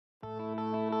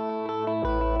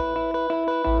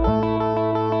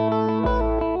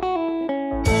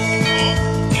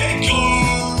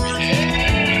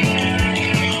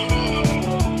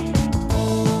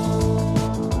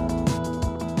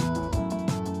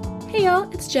Hey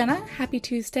y'all, it's Jenna. Happy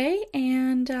Tuesday,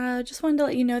 and just wanted to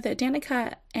let you know that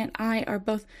Danica and I are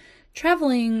both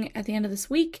traveling at the end of this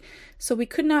week, so we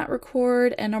could not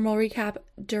record a normal recap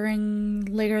during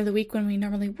later in the week when we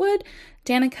normally would.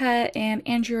 Danica and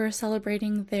Andrew are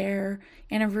celebrating their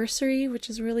anniversary, which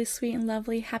is really sweet and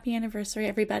lovely. Happy anniversary,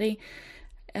 everybody.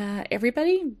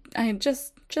 Everybody?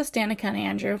 Just Danica and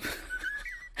Andrew.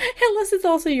 Unless it's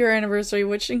also your anniversary,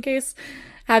 which in case,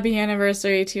 happy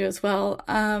anniversary to you as well.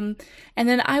 And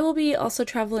then I will be also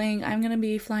traveling. I'm going to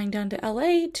be flying down to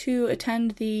LA to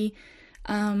attend the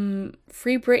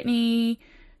Free Britney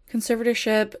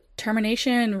conservatorship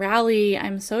termination rally.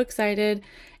 I'm so excited.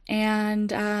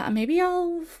 And maybe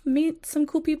I'll meet some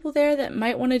cool people there that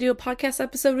might want to do a podcast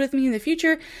episode with me in the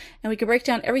future. And we can break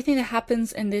down everything that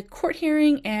happens in the court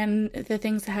hearing and the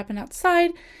things that happen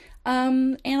outside.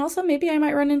 And also maybe I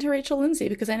might run into Rachel Lindsay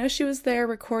because I know she was there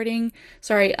reporting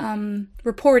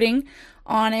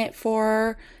on it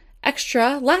for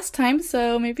Extra last time,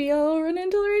 so maybe I'll run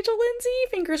into Rachel Lindsay.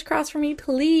 Fingers crossed for me,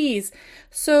 please.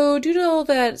 So due to all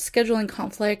that scheduling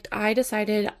conflict, I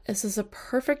decided this is a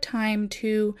perfect time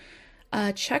to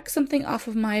check something off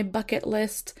of my bucket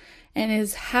list, and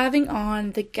is having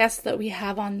on the guests that we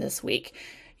have on this week.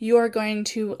 You are going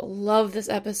to love this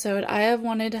episode. I have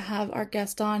wanted to have our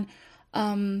guest on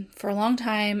for a long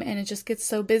time, and it just gets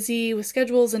so busy with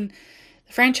schedules and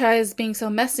the franchise being so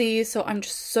messy. So I'm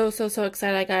just so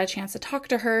excited I got a chance to talk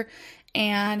to her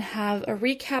and have a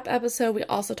recap episode. We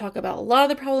also talk about a lot of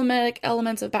the problematic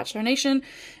elements of Bachelor Nation.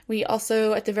 We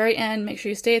also, at the very end, make sure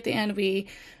you stay at the end, we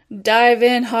dive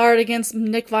in hard against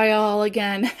Nick Viall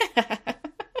again.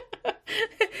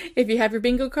 If you have your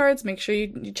bingo cards, make sure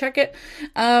you check it.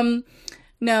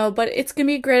 No, but it's going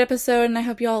to be a great episode, and I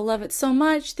hope you all love it so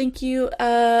much. Thank you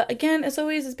again, as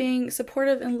always, as being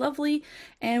supportive and lovely,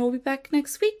 and we'll be back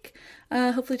next week.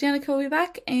 Hopefully Danica will be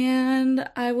back, and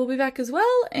I will be back as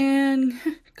well, and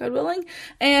God willing,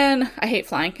 and I hate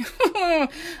flying.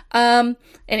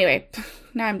 Anyway,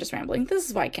 now I'm just rambling. This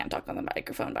is why I can't talk on the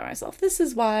microphone by myself. This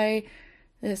is why.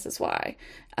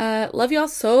 Love y'all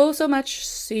so much.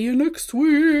 See you next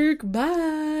week.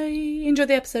 Bye. Enjoy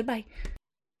the episode. Bye.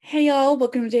 Hey y'all,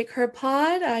 welcome to Date Her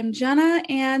Pod. I'm Jenna,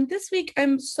 and this week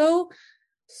I'm so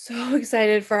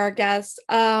excited for our guest.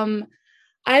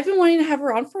 I've been wanting to have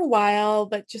her on for a while,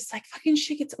 but just like fucking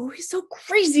shit gets always so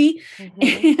crazy,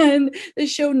 and the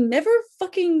show never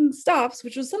fucking stops,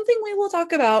 which was something we will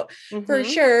talk about for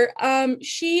sure.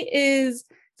 She is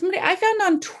somebody I found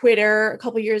on Twitter a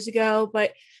couple years ago,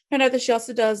 but found out that she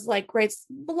also does writes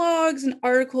blogs and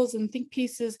articles and think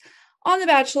pieces on The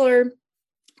Bachelor.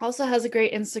 Also has a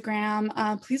great Instagram.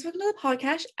 Please welcome to the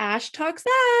podcast, Ash Talks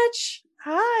Ash.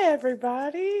 Hi,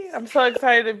 everybody. I'm so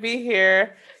excited to be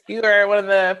here. You are one of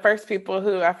the first people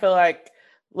who I feel like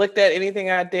looked at anything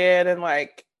I did and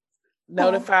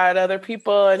notified other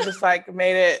people and just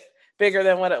made it bigger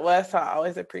than what it was. So I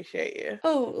always appreciate you.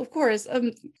 Oh, of course.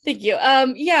 Thank you.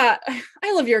 Yeah,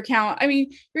 I love your account. I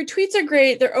mean, your tweets are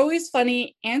great. They're always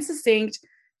funny and succinct.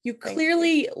 You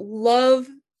clearly love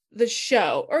the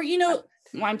show, or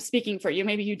well, I'm speaking for you.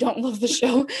 Maybe you don't love the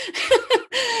show,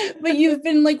 but you've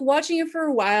been watching it for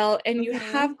a while, and you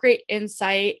have great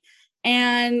insight.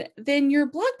 And then your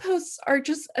blog posts are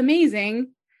just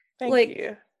amazing. Thank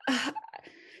you.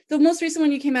 The most recent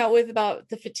one you came out with about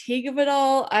the fatigue of it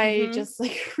all, I just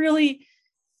really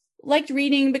liked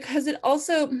reading, because it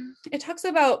talks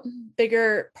about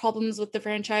bigger problems with the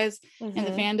franchise and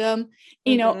the fandom.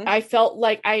 I felt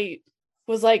like I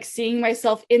was seeing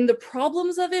myself in the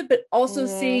problems of it, but also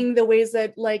seeing the ways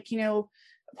that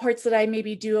parts that I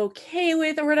maybe do okay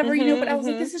with or whatever, but I was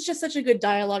like, this is just such a good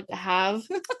dialogue to have.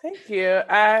 Thank you.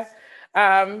 I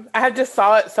just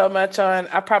saw it so much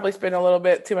I probably spent a little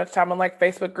bit too much time on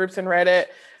Facebook groups and Reddit,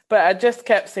 but I just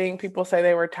kept seeing people say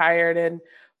they were tired and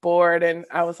bored. And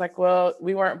I was like, well,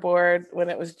 we weren't bored when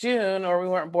it was June, or we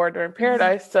weren't bored during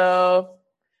Paradise. So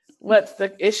what's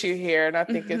the issue here? And I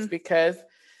think it's because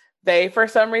they, for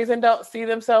some reason, don't see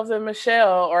themselves in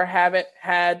Michelle, or haven't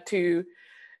had to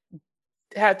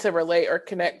relate or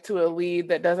connect to a lead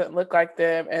that doesn't look like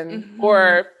them, and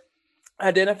or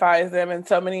identifies them. And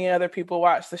so many other people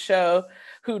watch the show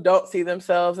who don't see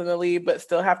themselves in the lead, but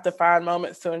still have to find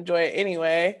moments to enjoy it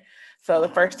anyway. So the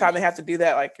first time they have to do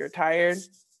that, you're tired.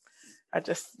 I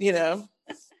just,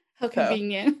 How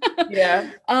convenient. Yeah.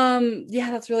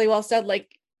 Yeah, that's really well said.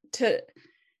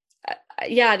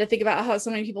 To think about how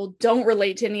so many people don't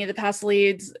relate to any of the past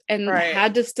leads and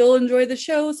had to still enjoy the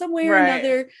show some way or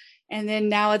another. And then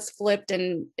now it's flipped,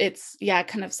 and it's,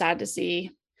 kind of sad to see.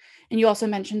 And you also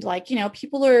mentioned,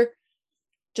 people are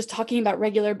just talking about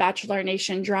regular Bachelor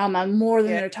Nation drama more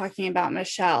than Yeah. they're talking about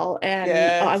Michelle. And I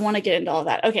Yes. want to get into all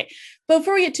that. Okay. But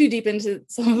before we get too deep into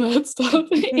some of that stuff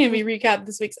and we recap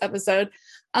this week's episode,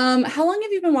 how long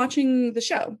have you been watching the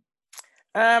show?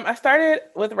 I started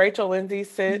with Rachel Lindsay's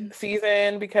Mhm.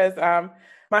 season because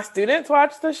my students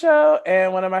watched the show,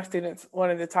 and one of my students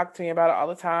wanted to talk to me about it all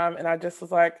the time, and I just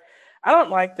was like, I don't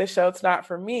like this show. It's not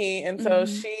for me. And so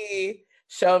Mhm. she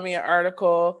showed me an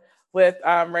article with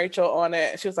Rachel on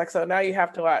it. She was like, so now you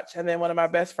have to watch. And then one of my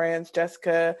best friends,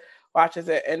 Jessica, watches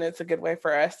it, and it's a good way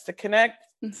for us to connect.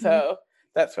 Mhm. So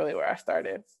that's really where I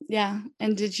started. Yeah.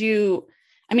 And did you,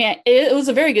 I mean, it was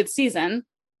a very good season.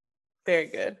 Very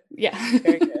good. Yeah.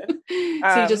 Very good.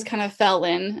 So you just kind of fell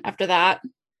in after that.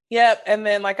 Yep. And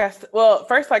then well,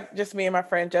 first like just me and my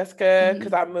friend Jessica,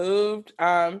 because Mhm. I moved.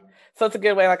 So it's a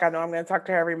good way, like I know I'm gonna talk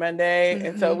to her every Monday.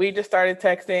 And so Mhm. we just started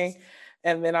texting.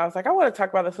 And then I was like, I want to talk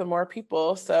about this with more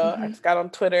people. So I Mhm. just got on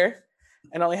Twitter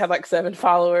and only had like 7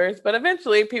 followers. But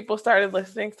eventually people started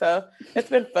listening. So it's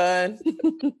been fun.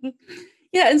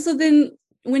 Yeah. And so then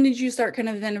when did you start kind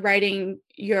of then writing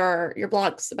your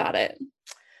blogs about it?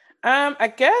 I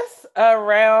guess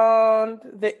around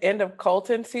the end of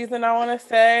Colton season, I want to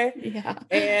say. Yeah.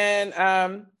 And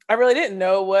I really didn't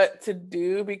know what to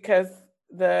do because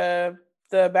the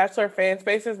the Bachelor fan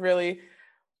space is really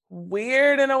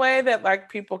weird in a way that like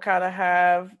people kind of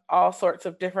have all sorts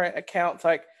of different accounts.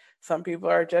 Like some people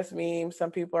are just memes,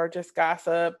 some people are just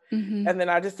gossip, Mhm. and then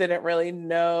I just didn't really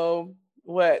know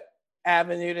what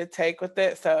avenue to take with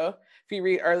it. So if you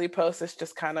read early posts, it's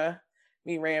just kind of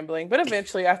me rambling. But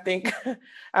eventually, I think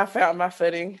I found my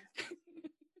footing.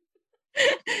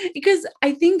 Because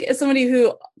I think as somebody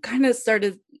who kind of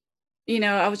started,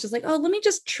 I was just like, oh, let me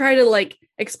just try to like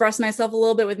express myself a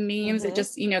little bit with memes. It Hmm.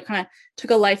 just, kind of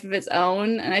took a life of its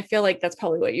own. And I feel like that's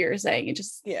probably what you're saying. It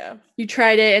just, Yeah. you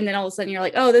tried it and then all of a sudden you're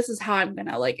like, oh, this is how I'm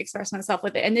gonna like express myself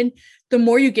with it. And then the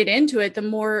more you get into it, the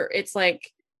more it's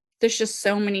like there's just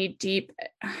so many deep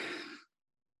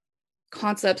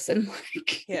concepts and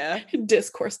like Yeah.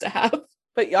 discourse to have.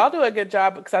 But y'all do a good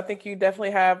job because I think you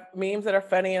definitely have memes that are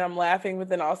funny and I'm laughing, but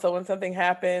then also when something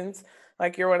happens,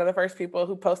 like you're one of the first people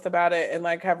who post about it and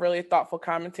like have really thoughtful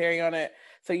commentary on it.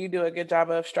 So you do a good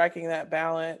job of striking that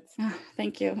balance. Oh,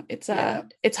 thank you. Yeah.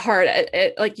 It's hard.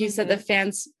 Like you said, Hmm.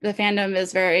 the fandom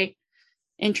is very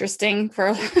interesting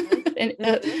for Hmm.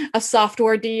 Hmm. a soft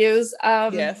word to use.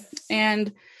 Yes.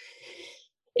 And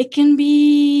it can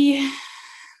be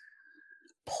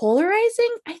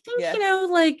polarizing. I think, Yes.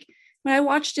 like when I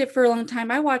watched it for a long time,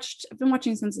 I've been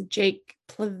watching since Jake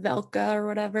Plavelka or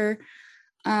whatever.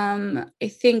 I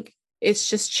think it's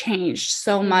just changed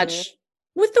so Hmm. much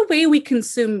with the way we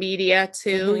consume media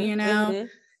too, Hmm. Hmm.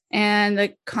 and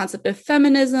the concept of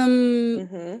feminism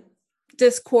Hmm.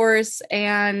 discourse.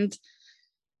 And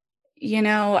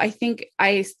I think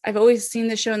I've always seen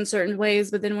the show in certain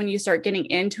ways, but then when you start getting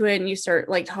into it and you start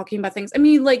like talking about things, I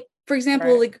mean, like for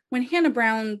example, Right. like when Hannah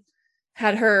Brown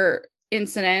had her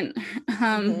incident,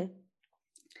 um, Hmm.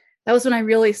 that was when I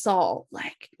really saw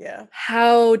like Yeah.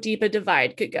 how deep a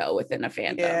divide could go within a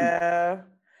fandom. Yeah.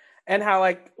 And how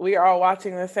like we are all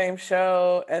watching the same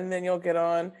show and then you'll get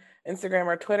on Instagram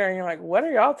or Twitter and you're like, what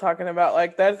are y'all talking about?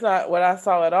 Like that's not what I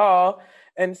saw at all.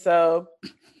 And so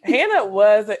Hannah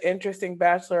was an interesting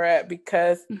bachelorette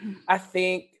because Mm-hmm. I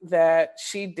think that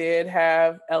she did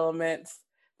have elements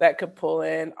that could pull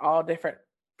in all different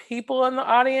people in the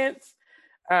audience.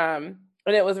 And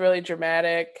it was really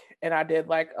dramatic and I did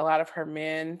like a lot of her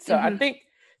men. So I Mm-hmm. think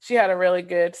she had a really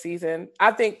good season.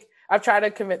 I think I've tried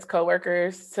to convince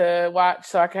coworkers to watch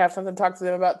so I can have something to talk to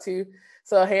them about too.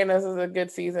 So Hannah's is a good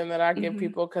season that I give Mm-hmm.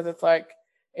 people because it's like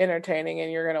entertaining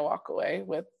and you're gonna walk away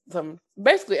with some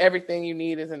basically everything you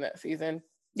need is in that season.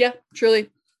 Yeah, truly.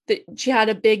 She had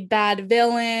a big bad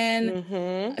villain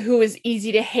Mm-hmm. who was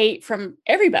easy to hate from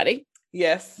everybody,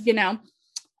 Yes.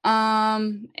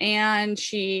 and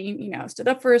she stood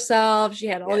up for herself. She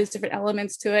had all these Yes. different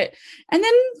elements to it, and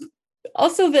then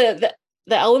also the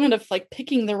element of like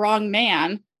picking the wrong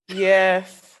man.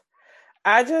 Yes.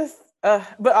 I just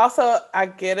but also I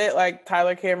get it, like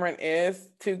Tyler Cameron is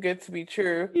too good to be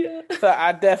true. Yeah. So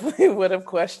I definitely would have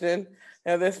questioned,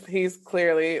 this he's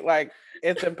clearly like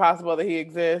it's impossible that he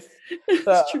exists.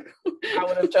 So It's true. I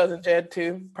would have chosen Jed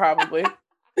too, probably.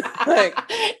 Like,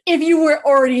 If you were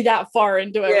already that far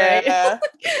into it, right? yeah.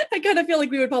 I kind of feel like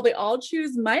we would probably all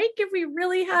choose Mike if we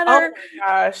really had Oh our.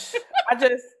 my gosh.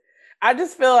 I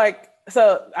just feel like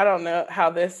so I don't know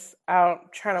how this I'm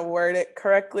trying to word it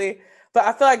correctly, but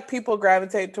I feel like people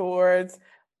gravitate towards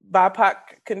BIPOC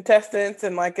contestants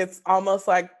and like it's almost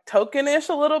like tokenish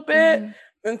a little bit. Mhm.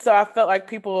 And so I felt like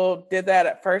people did that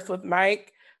at first with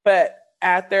Mike, but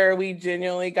after we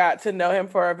genuinely got to know him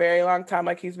for a very long time,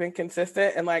 like he's been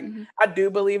consistent. And like, I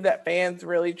do believe that fans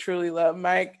really, truly love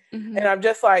Mike. And I'm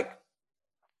just like,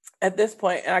 at this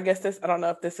point, and I guess I don't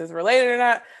know if this is related or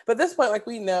not, but at this point, like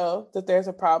we know that there's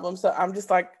a problem. So I'm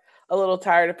just like a little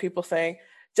tired of people saying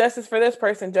justice for this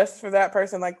person, justice for that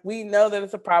person. Like we know that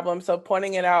it's a problem. So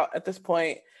pointing it out at this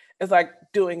point is like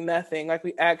doing nothing. Like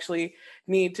we actually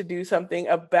need to do something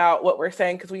about what we're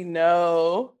saying, because we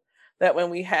know that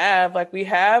when we have like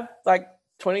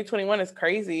 2021 is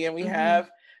crazy and we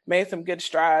have made some good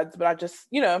strides, but I just,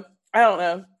 I don't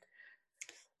know.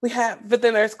 But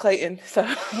then there's Clayton. So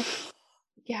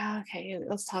yeah, okay,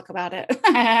 let's talk about it.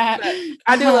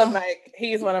 I do love Mike.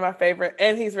 He's one of my favorite,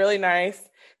 and he's really nice.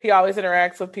 He always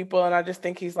interacts with people, and I just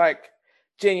think he's like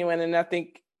genuine. And I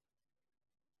think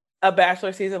a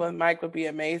Bachelor season with Mike would be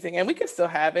amazing, and we could still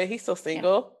have it. He's still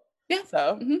single. Yeah.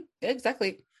 So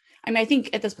exactly. I mean, I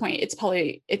think at this point,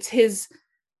 it's his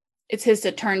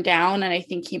to turn down, and I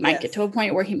think he might get to a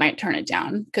point where he might turn it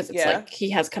down, because it's like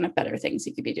he has kind of better things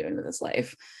he could be doing with his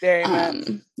life. Very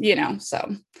much.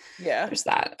 So yeah, there's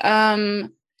that.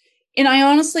 And I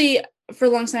honestly, for a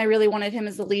long time, I really wanted him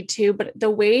as the lead too, but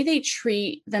the way they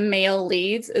treat the male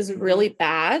leads is really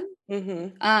bad.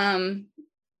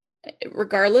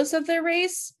 Regardless of their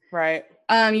race. Right.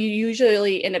 You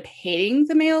usually end up hating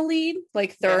the male lead,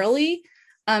 like thoroughly.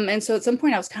 And so at some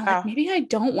point I was kind of like, maybe I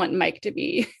don't want Mike to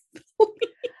be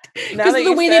because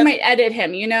the way they might edit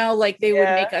him, like they would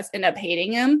make us end up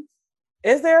hating him.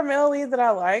 Is there a male lead that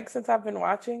I like since I've been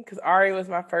watching? Because Ari was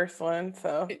my first one,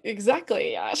 so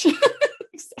exactly, Yash.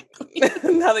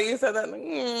 Exactly. Now that you said that,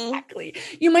 exactly,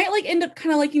 you might like end up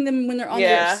kind of liking them when they're on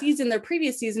their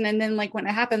previous season, and then like when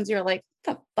it happens, you're like,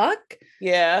 what the fuck?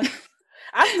 Yeah,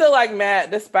 I still like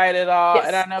Matt despite it all,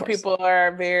 and I know people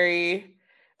are very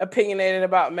opinionated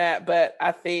about Matt, but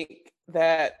I think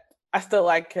that I still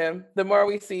like him. The more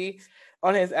we see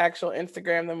on his actual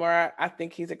Instagram, the more I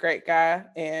think he's a great guy,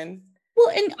 and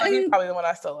he's probably the one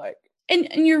I still like. And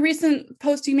in your recent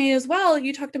post you made as well,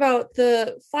 you talked about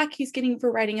the flack he's getting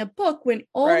for writing a book when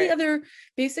all the other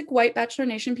basic white Bachelor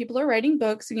Nation people are writing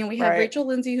books. We have Rachel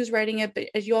Lindsay who's writing it, but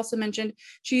as you also mentioned,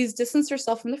 she's distanced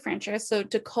herself from the franchise. So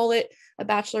to call it a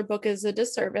Bachelor book is a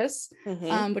disservice,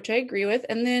 which I agree with.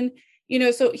 And then,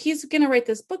 so he's going to write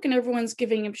this book and everyone's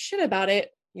giving him shit about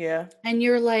it. Yeah. And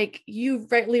you're like, you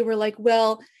rightly were like,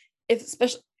 well,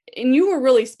 and you were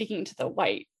really speaking to the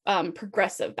white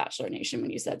progressive Bachelor Nation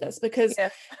when you said this, because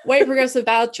white progressive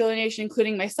Bachelor Nation,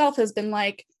 including myself, has been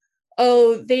like,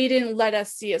 oh, they didn't let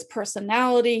us see his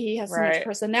personality. He has so much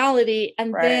personality.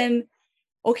 And then,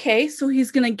 okay, so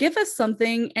he's going to give us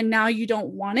something and now you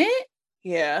don't want it?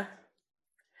 Yeah.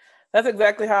 That's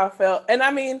exactly how I felt. And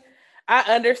I mean, I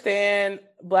understand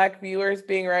Black viewers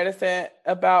being reticent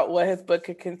about what his book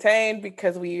could contain,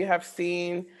 because we have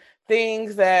seen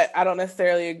things that I don't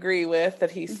necessarily agree with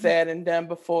that he said and done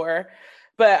before,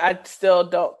 but I still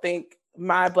don't think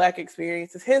my Black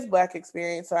experience is his Black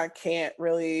experience. So I can't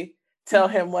really tell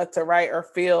him what to write or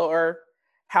feel or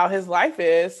how his life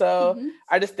is. So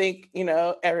I just think,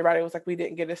 everybody was like, we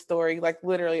didn't get his story, like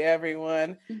literally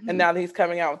everyone. And now that he's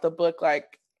coming out with the book,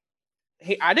 like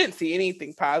I didn't see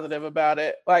anything positive about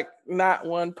it, like not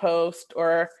one post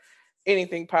or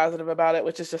anything positive about it,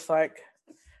 which is just like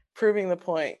proving the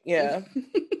point. I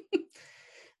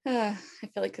feel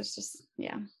like it's just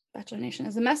Bachelor Nation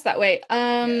is a mess that way.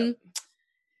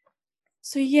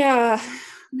 So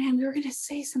man, we were gonna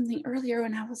say something earlier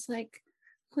and I was like,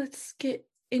 let's get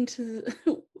into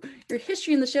your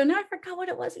history in the show. Now I forgot what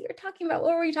it was that you were talking about.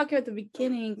 What were you talking about at the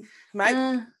beginning?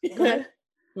 Mike.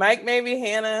 Mike, maybe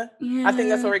Hannah. I think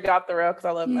that's where we got off the rail, because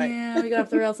I love Mike. We got off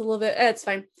the rails a little bit. It's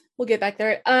fine, we'll get back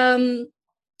there. So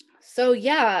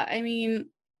I mean,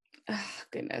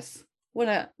 goodness, what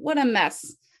a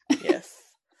mess. Yes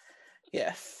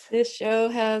this show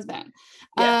has been.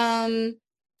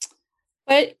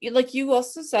 But like you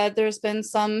also said, there's been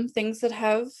some things that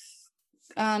have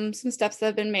some steps that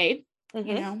have been made.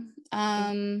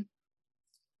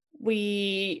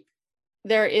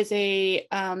 There is a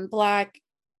Black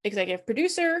executive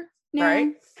producer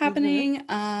now happening.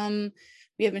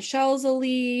 We have Michelle as a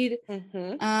lead.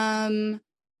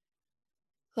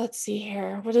 Let's see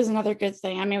here. What is another good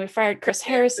thing? I mean, we fired Chris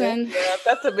Harrison. Yeah,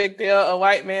 that's a big deal. A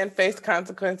white man faced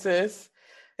consequences.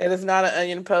 It is not an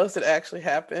Onion post. It actually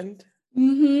happened. I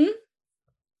mean,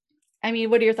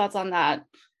 what are your thoughts on that?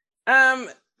 I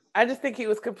just think he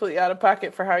was completely out of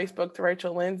pocket for how he spoke to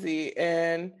Rachel Lindsay.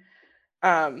 And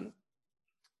I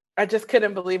just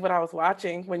couldn't believe what I was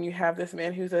watching when you have this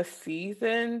man who's a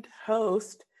seasoned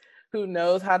host who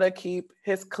knows how to keep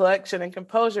his collection and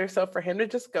composure. So for him to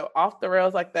just go off the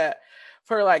rails like that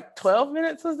for like 12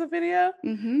 minutes was the video,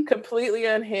 completely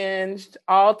unhinged,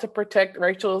 all to protect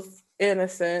Rachel's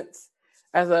innocence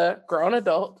as a grown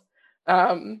adult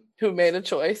who made a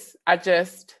choice. I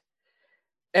just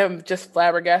am just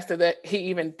flabbergasted that he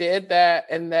even did that,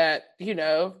 and that, you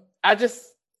know, I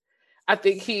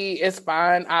think he is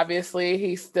fine. Obviously,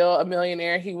 he's still a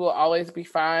millionaire. He will always be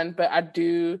fine. But I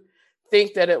do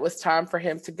think that it was time for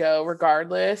him to go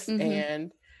regardless.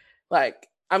 And like,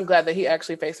 I'm glad that he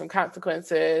actually faced some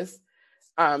consequences.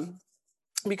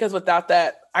 Because without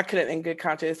that, I couldn't in good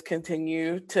conscience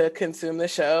continue to consume the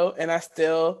show. And I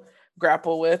still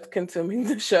grapple with consuming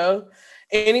the show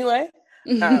anyway.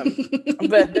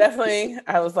 But definitely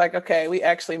I was like, okay, we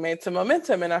actually made some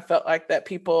momentum. And I felt like that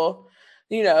people,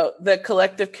 you know, the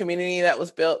collective community that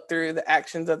was built through the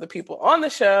actions of the people on the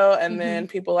show, and then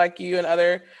people like you and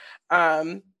other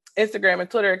Instagram and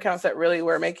Twitter accounts that really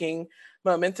were making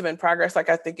momentum and progress. Like,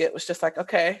 I think it was just like,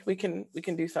 okay, we can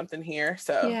do something here.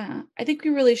 So yeah, I think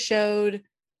we really showed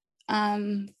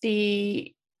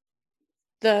the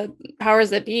powers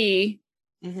that be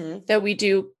that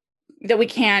we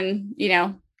can, you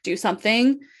know, do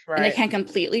something, and they can't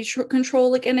completely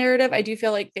control like a narrative. I do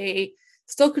feel like they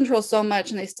still control so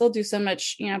much, and they still do so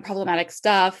much, you know, problematic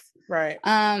stuff. Right.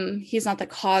 He's not the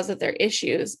cause of their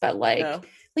issues, but like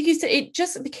you said, it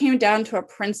just became down to a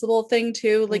principle thing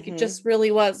too. Like it just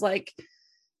really was like,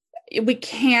 we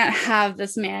can't have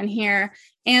this man here.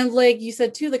 And like you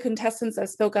said too, the contestants that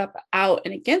spoke up out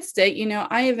and against it, you know,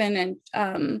 Ivan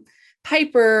and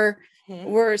Piper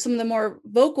were some of the more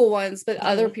vocal ones, but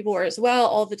other people were as well.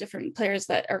 All the different players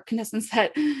that are contestants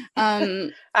that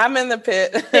I'm in the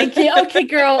pit. Thank you. Okay,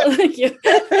 girl. Thank you.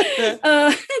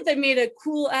 They made a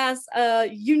cool ass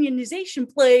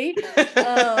unionization play.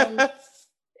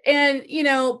 And you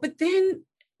know, but then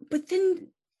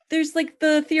there's like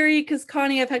the theory, because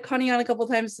I've had Connie on a couple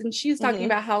of times, and she's talking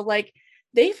about how like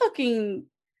they fucking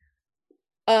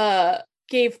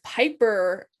gave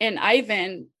Piper and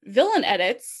Ivan villain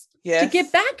edits to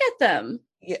get back at them.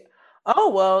 Yeah. Oh,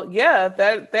 well, yeah,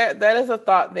 that is a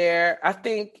thought there. I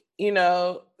think, you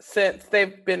know, since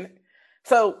they've been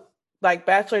like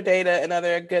Bachelor Data and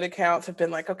other good accounts have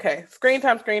been like, okay, screen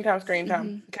time.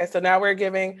 Okay, so now we're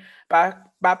giving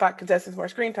BIPOC contestants more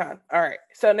screen time. All right,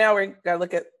 so now we're gonna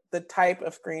look at the type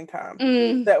of screen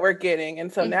time that we're getting.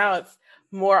 And so now it's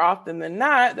more often than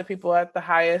not, the people at the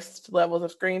highest levels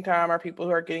of screen time are people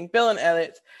who are getting villain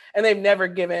edits, and they've never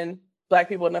given Black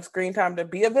people enough screen time to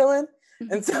be a villain.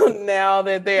 And so now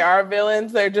that they are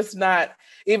villains, they're just not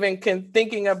even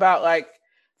thinking about like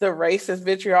the racist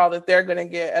vitriol that they're going to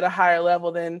get at a higher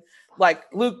level than like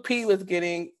Luke P was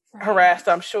getting harassed,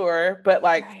 I'm sure. But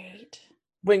like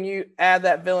when you add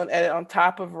that villain edit on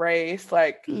top of race,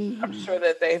 like I'm sure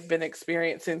that they've been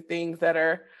experiencing things that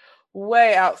are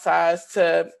way outsized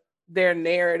to their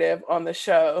narrative on the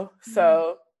show.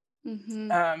 So,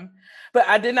 but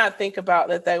I did not think about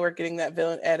that they were getting that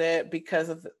villain edit because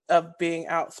of being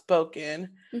outspoken.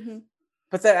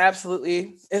 But that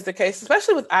absolutely is the case,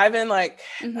 especially with Ivan. Like,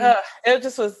 it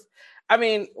just was, I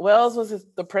mean, Wells was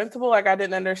the principal. Like, I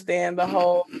didn't understand the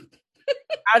whole,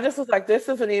 I just was like, this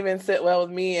doesn't even sit well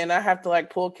with me. And I have to like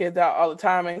pull kids out all the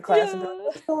time in class and be like,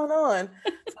 what's going on?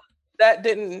 So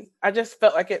I just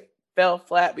felt like it fell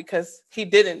flat because he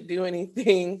didn't do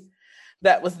anything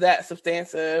that was that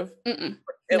substantive.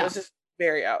 It was just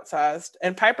very outsized.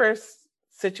 And Piper's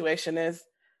situation is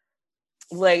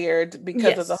layered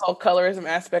because of the whole colorism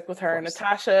aspect with her and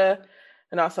Natasha.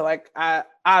 And also, like, I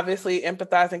obviously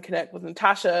empathize and connect with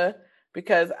Natasha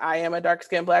because I am a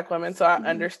dark-skinned Black woman, so I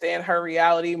understand her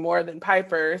reality more than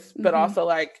Piper's. But also,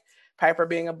 like, Piper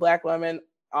being a Black woman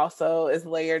also is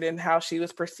layered in how she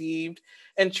was perceived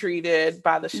and treated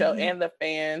by the show and the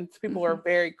fans. People were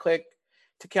very quick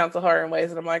to counsel her in ways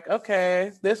that I'm like,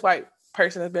 okay, this white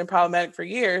person has been problematic for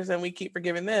years and we keep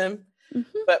forgiving them.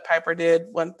 But Piper did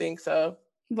one thing, so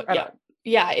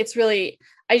it's really,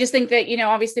 I just think that, you know,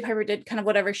 obviously Piper did kind of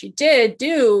whatever she did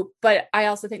do, but I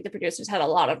also think the producers had a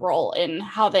lot of role in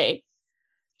how they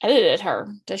edited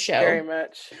her to show. Very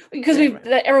much. Because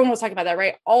everyone was talking about that,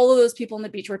 right? All of those people on the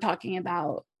beach were talking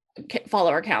about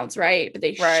follower accounts, right? But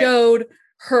they showed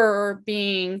her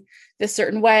being this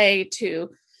certain way to,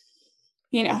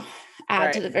 you know,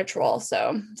 add to the vitriol.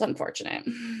 So it's unfortunate.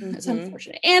 It's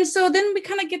unfortunate. And so then we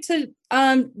kind of get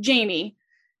to Jamie,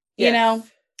 you know,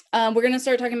 we're going to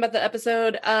start talking about the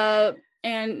episode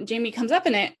and Jamie comes up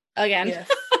in it again. Yes,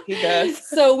 he does.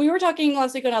 So we were talking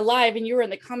last week on a live and you were in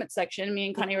the comment section. Me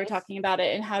and Connie were talking about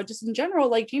it and how just in general,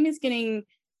 like Jamie's getting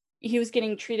he was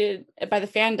getting treated by the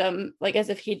fandom like as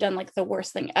if he'd done like the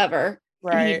worst thing ever.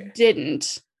 Right. And he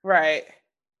didn't. Right.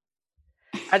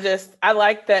 I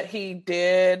like that he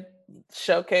did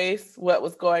showcase what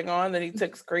was going on, that he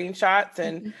took screenshots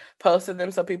and posted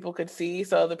them so people could see,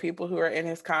 so the people who are in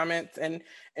his comments and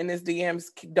in his DMs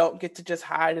don't get to just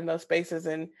hide in those spaces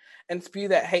and spew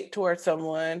that hate towards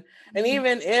someone. And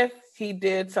even if he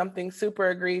did something super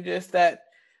egregious that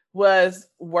was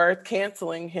worth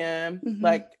canceling him,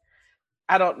 like,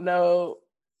 I don't know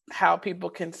how people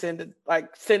can sending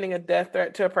a death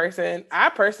threat to a person. I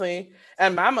personally,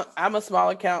 and I'm a small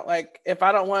account. Like, if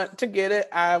I don't want to get it,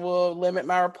 I will limit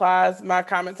my replies. My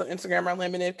comments on Instagram are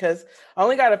limited because I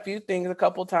only got a few things a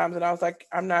couple times, and I was like,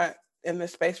 I'm not in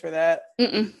this space for that.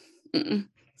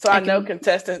 So I know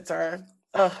contestants are.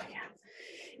 Yeah.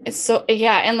 It's so,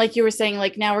 yeah, and like you were saying,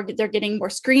 like now they're getting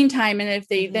more screen time, and if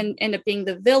they then end up being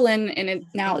the villain, and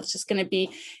now it's just going to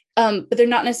be. But they're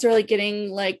not necessarily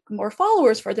getting like more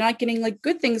followers for it. They're not getting like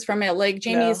good things from it. Like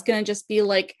Jamie is going to just be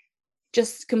like,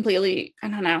 just completely, I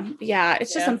don't know. Yeah,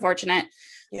 it's just unfortunate.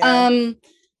 Yeah.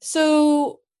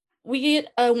 So we get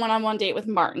a one-on-one date with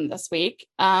Martin this week.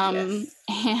 And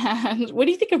what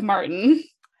do you think of Martin?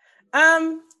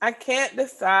 I can't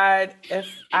decide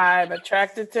if I'm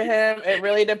attracted to him. It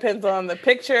really depends on the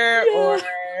picture or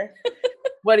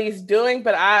what he's doing,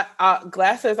 but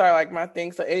glasses are like my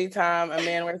thing. So anytime a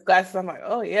man wears glasses, I'm like,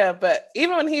 oh yeah. But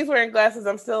even when he's wearing glasses,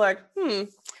 I'm still like,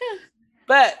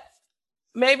 But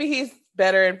maybe he's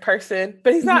better in person,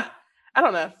 but he's not. I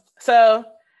don't know. So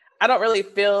I don't really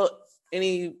feel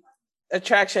any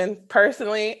attraction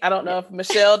personally. I don't know if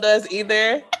Michelle does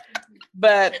either,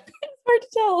 but it's hard to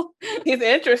tell. He's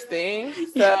interesting.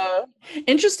 So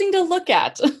interesting to look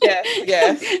at.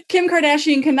 Yes. Kim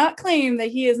Kardashian cannot claim that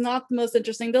he is not the most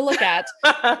interesting to look at.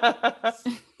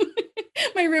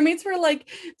 My roommates were like,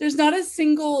 there's not a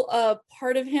single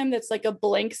part of him that's like a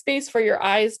blank space for your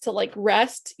eyes to like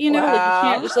rest, you know, like you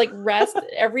can't just like rest.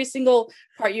 Every single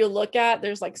part you look at,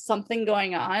 there's like something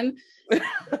going on.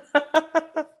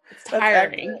 It's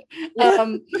tiring.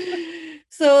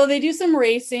 So they do some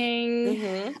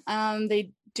racing.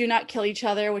 They do not kill each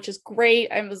other, which is great.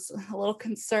 I was a little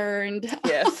concerned.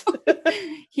 Yes.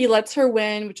 He lets her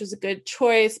win, which was a good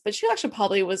choice, but she actually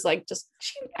probably was like,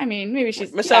 maybe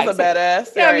she's Michelle's a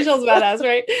badass. Yeah, right. Michelle's a badass,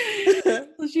 right?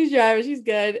 So she's driving, she's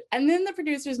good. And then the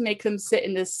producers make them sit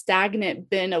in this stagnant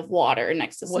bin of water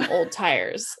next to some old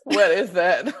tires. What is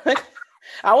that?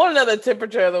 I want to know the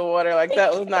temperature of the water. Like,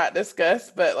 that was not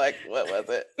discussed, but like, what was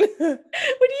it?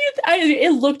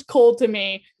 It looked cold to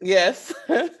me. Yes.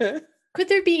 Could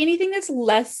there be anything that's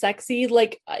less sexy?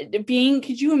 Like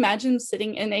could you imagine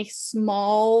sitting in a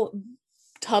small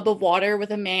tub of water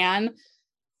with a man?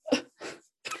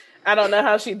 I don't know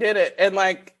how she did it. And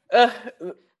like,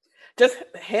 just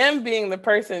him being the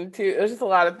person too. It was just a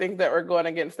lot of things that were going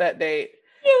against that date.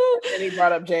 Yeah. And he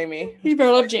brought up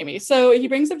Jamie. So he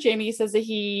brings up Jamie. He says that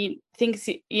he thinks,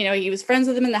 he was friends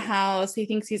with him in the house. He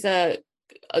thinks he's a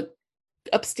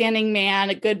upstanding man,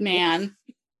 a good man.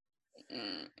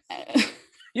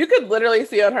 You could literally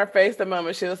see on her face the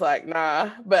moment she was like, nah,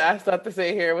 but I still have to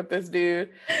sit here with this dude.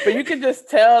 But you could just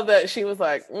tell that she was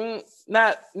like, no.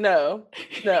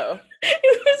 It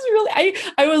was really,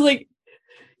 I was like,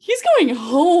 he's going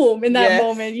home in that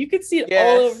moment. You could see it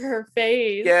all over her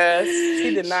face. Yes,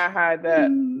 she did not hide that.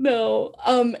 No.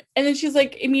 And then she's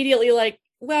like immediately like,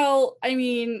 well, I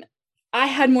mean, I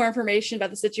had more information about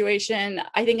the situation.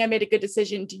 I think I made a good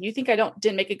decision. Do you think I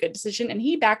didn't make a good decision? And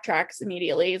he backtracks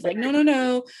immediately. He's like,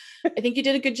 no. I think you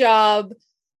did a good job.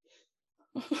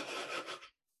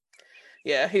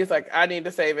 Yeah, he's like, I need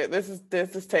to save it. This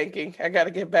is tanking. I got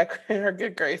to get back in her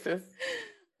good graces.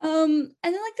 And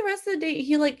then like the rest of the day,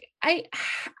 he like,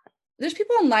 there's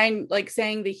people online like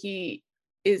saying that he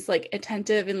is like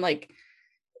attentive and like,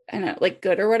 I don't know, like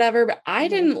good or whatever, but I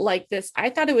didn't like this. I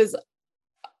thought it was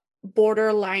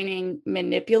borderlining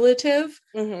manipulative.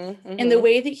 And the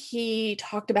way that he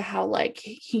talked about how like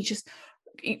he just,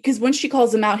 because when she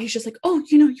calls him out, he's just like, oh,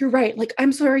 you're right, like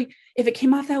I'm sorry if it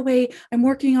came off that way, I'm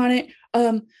working on it.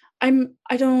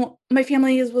 My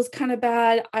family was kind of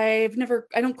bad. I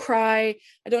don't cry.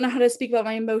 I don't know how to speak about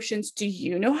my emotions. Do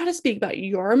you know how to speak about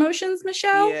your emotions,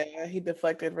 Michelle? Yeah, he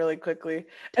deflected really quickly.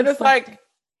 And it's like,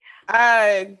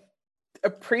 I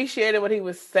appreciated what he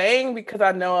was saying because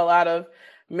I know a lot of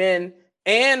men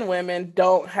and women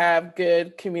don't have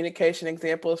good communication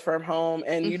examples from home,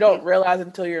 and you don't realize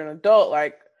until you're an adult,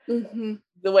 like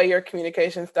the way your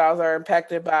communication styles are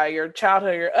impacted by your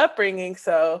childhood, your upbringing.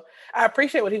 So I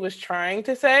appreciate what he was trying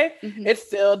to say. Mm-hmm. It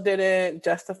still didn't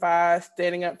justify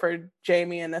standing up for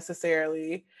Jamie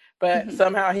unnecessarily, but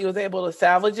somehow he was able to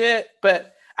salvage it.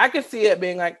 But I could see it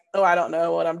being like, oh, I don't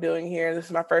know what I'm doing here. This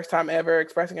is my first time ever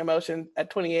expressing emotion at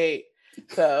 28.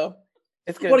 So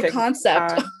it's going to take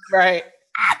concept. Right.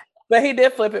 But he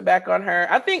did flip it back on her.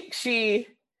 I think she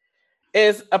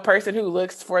is a person who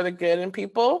looks for the good in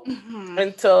people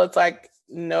until it's like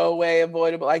no way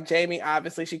avoidable. Like Jamie,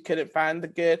 obviously she couldn't find the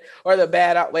good, or the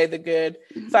bad outweighed the good.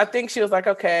 So I think she was like,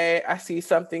 okay, I see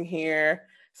something here.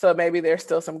 So maybe there's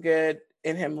still some good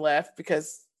in him left,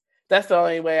 because that's the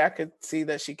only way I could see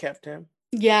that she kept him.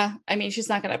 Yeah, I mean, she's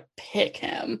not gonna pick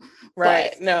him,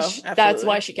 right? No, that's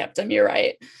why she kept him. You're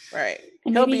right. Right.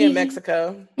 And he'll be in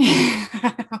Mexico.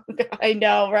 I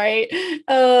know, right?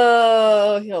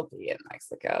 Oh, he'll be in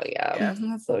Mexico. Yeah,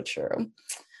 that's so true.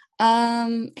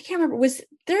 I can't remember. Was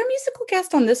there a musical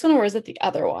guest on this one, or was it the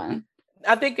other one?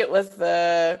 I think it was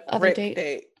the other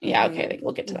date. Yeah, okay,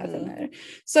 we'll get to that then later.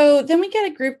 So then we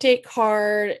get a group date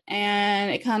card,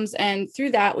 and it comes, and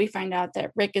through that we find out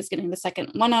that Rick is getting the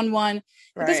second one-on-one.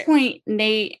 At this point,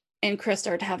 Nate and Chris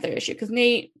start to have their issue, because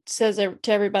Nate says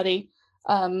to everybody,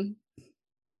 I'm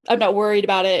not worried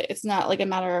about it. It's not like a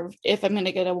matter of if I'm going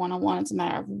to get a one-on-one. It's a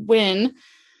matter of when,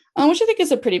 which I think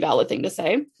is a pretty valid thing to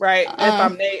say. Right. If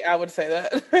I'm Nate, I would say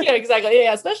that. Yeah, exactly.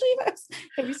 Yeah, especially if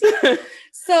have you seen it?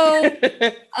 So,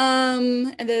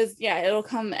 and there's, it'll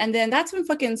come. And then that's when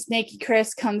fucking Snaky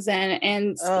Chris comes in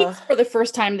and speaks for the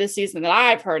first time this season that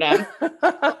I've heard him.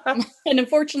 And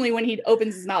unfortunately, when he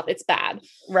opens his mouth, it's bad.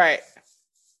 Right.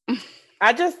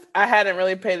 I hadn't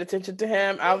really paid attention to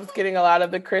him. I was getting a lot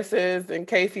of the Chris's and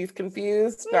Casey's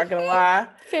confused, not gonna lie.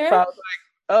 Fair. So I was like,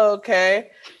 oh, okay,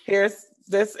 here's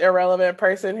this irrelevant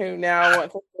person who now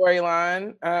wants a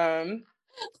storyline.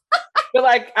 But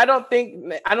like, I don't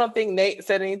think Nate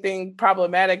said anything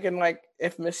problematic. And like,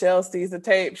 if Michelle sees the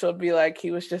tape, she'll be like,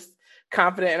 he was just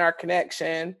confident in our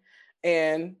connection.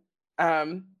 And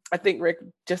I think Rick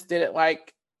just didn't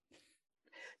like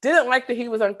that he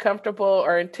was uncomfortable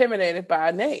or intimidated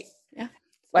by Nate. Yeah.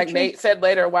 Like Nate said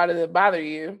later, why did it bother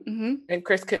you? Mm-hmm. And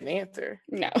Chris couldn't answer.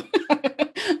 No.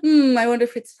 I wonder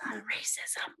if it's not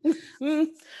racism.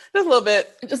 Just a little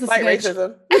bit. Just like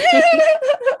racism.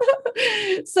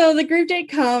 So the group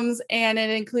date comes, and it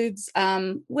includes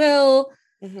Will,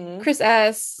 Chris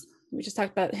S. We just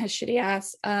talked about his shitty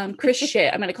ass. Chris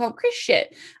Shit. I'm going to call him Chris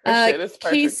Shit.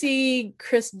 Casey,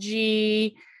 Chris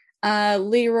G,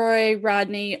 Leroy,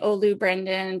 Rodney, Olu,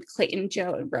 Brendan, Clayton,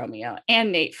 Joe, and Romeo,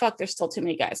 and Nate. Fuck, there's still too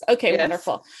many guys. Okay,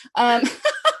 wonderful.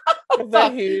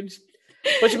 That's huge,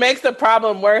 which makes the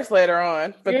problem worse later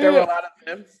on. But there were a lot of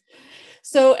them.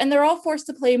 So, and they're all forced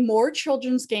to play more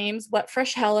children's games. What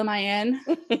fresh hell am I in?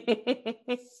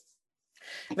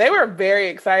 They were very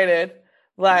excited.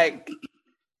 Like,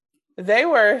 they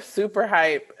were super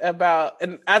hype about,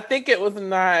 and I think it was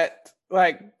not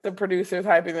like the producers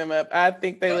hyping them up. I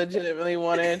think they legitimately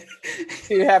wanted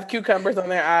to have cucumbers on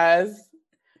their eyes.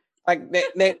 Like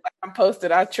Nate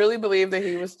posted, I truly believe that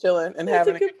he was chilling and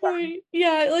having a good point.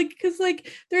 Yeah, like, because like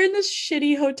they're in this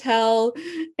shitty hotel,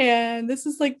 and this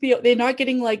is like they're not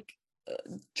getting like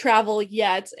travel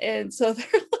yet, and so they're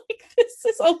like, this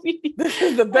is all we need. This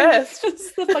is the best. This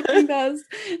is the fucking best.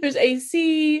 There's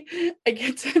AC. I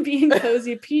get to be in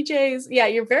cozy PJs. Yeah,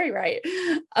 you're very right.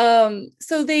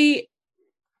 So they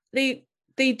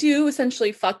do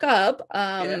essentially fuck up.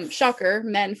 Yes. Shocker,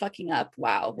 men fucking up.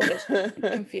 Wow, what is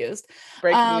confused.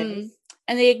 And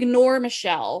they ignore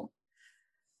Michelle.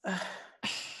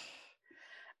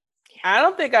 I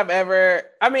don't think I've ever,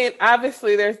 I mean,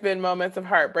 obviously there's been moments of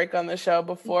heartbreak on the show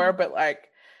before, but like,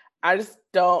 I just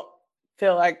don't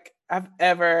feel like I've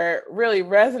ever really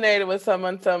resonated with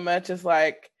someone so much as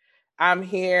like, I'm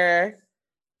here,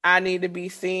 I need to be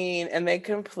seen, and they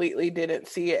completely didn't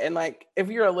see it. And like, if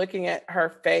you were looking at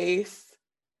her face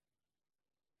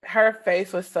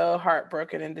was so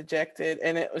heartbroken and dejected.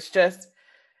 And it was just,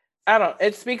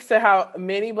 it speaks to how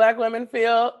many Black women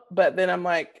feel. But then I'm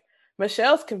like,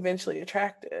 Michelle's conventionally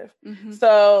attractive. Mm-hmm.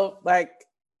 So like,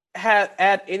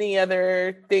 add any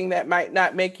other thing that might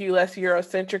not make you less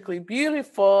Eurocentrically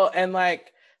beautiful. And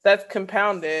like, that's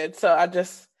compounded. So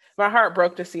my heart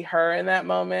broke to see her in that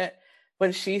moment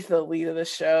when she's the lead of the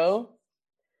show,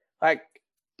 like,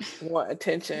 want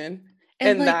attention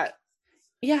and like, not.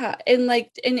 Yeah. And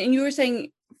like, and you were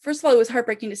saying, first of all, it was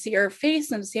heartbreaking to see her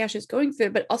face and to see how she was going through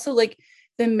it, but also like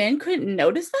the men couldn't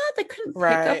notice that. They couldn't pick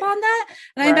up on that.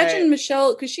 And I imagine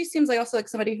Michelle, because she seems like also like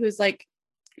somebody who's like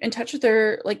in touch with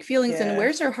her like feelings and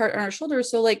wears her heart on her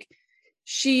shoulders. So like,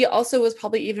 she also was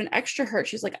probably even extra hurt.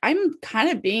 She's like, I'm kind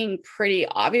of being pretty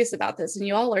obvious about this, and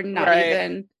you all are not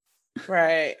even.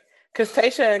 Right. Because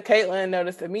Tayshia and Kaitlyn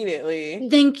noticed immediately.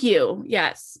 Thank you.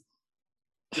 Yes.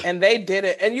 And they did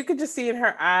it. And you could just see in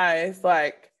her eyes,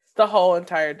 like, the whole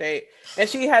entire date. And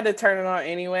she had to turn it on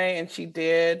anyway, and she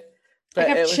did. But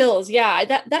I got chills.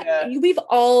 Yeah. We've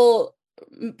all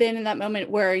been in that moment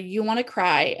where you want to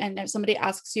cry, and if somebody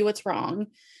asks you what's wrong,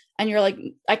 and you're like,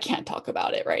 I can't talk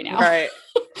about it right now.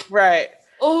 Right.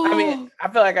 Oh. I mean, I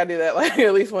feel like I do that like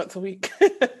at least once a week.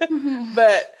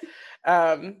 But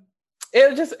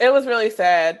it was really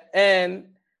sad. And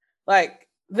like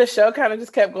the show kind of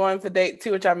just kept going to date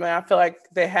too, which I mean, I feel like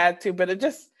they had to, but it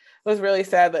just was really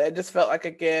sad that it just felt like,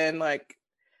 again, like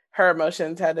her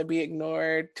emotions had to be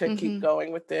ignored to keep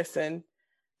going with this, and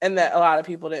that a lot of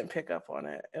people didn't pick up on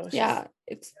it. It was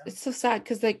it's so sad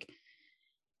because like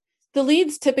the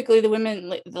leads typically,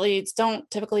 the leads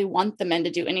don't typically want the men to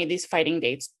do any of these fighting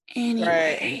dates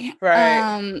anyway.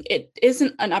 Right. It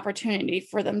isn't an opportunity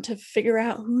for them to figure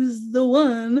out who's the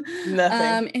one.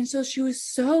 Nothing. And so she was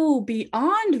so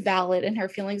beyond valid in her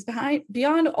feelings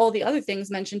beyond all the other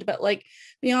things mentioned, but like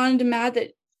beyond mad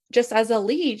that just as a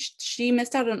lead, she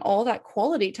missed out on all that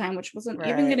quality time, which wasn't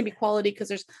even going to be quality because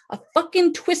there's a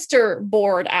fucking Twister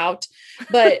board out.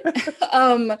 But,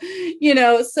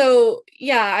 so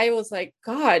yeah, I was like,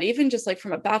 God, even just like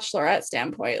from a Bachelorette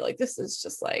standpoint, like this is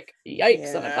just like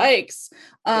yikes on a bikes.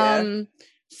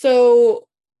 So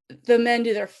the men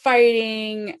do their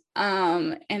fighting,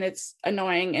 and it's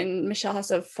annoying, and Michelle has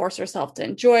to force herself to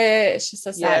enjoy it. It's just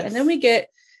so sad. And then we get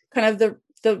kind of the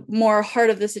more heart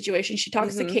of the situation. She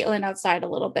talks to Kaitlyn outside a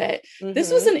little bit.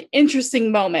 This was an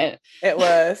interesting moment. It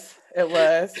was.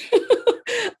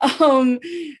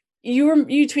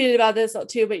 You tweeted about this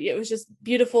too, but it was just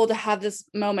beautiful to have this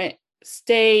moment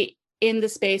stay in the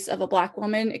space of a Black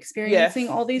woman experiencing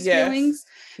all these feelings.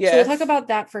 So we'll talk about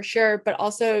that for sure. But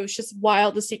also it was just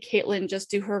wild to see Kaitlyn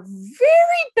just do her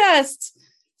very best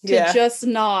to just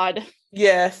nod.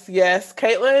 Yes.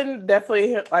 Kaitlyn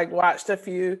definitely like watched a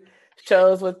few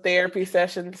shows with therapy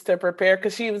sessions to prepare,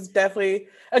 because she was definitely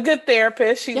a good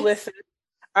therapist. She listened.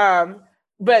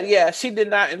 But yeah, she did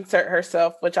not insert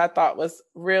herself, which I thought was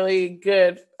really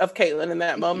good of Kaitlyn in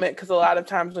that moment, because a lot of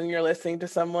times when you're listening to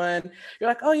someone, you're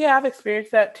like, oh yeah, I've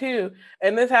experienced that too.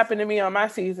 And this happened to me on my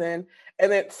season.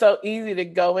 And it's so easy to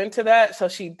go into that. So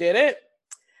she did it.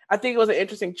 I think it was an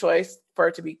interesting choice for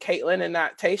it to be Kaitlyn and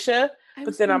not Tayshia.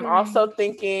 But then I'm also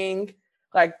thinking,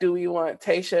 like, do we want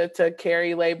Tayshia to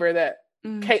carry labor that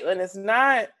Kaitlyn is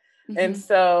not? And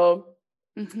so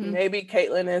maybe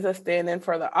Kaitlyn is a stand-in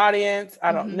for the audience.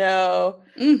 I don't know.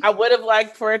 I would have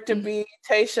liked for it to be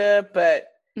Tayshia, but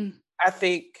I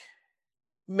think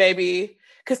maybe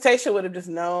because Tayshia would have just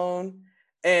known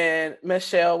and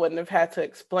Michelle wouldn't have had to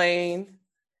explain.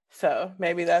 So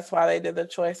maybe that's why they did the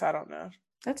choice. I don't know.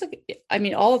 I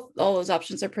mean, all those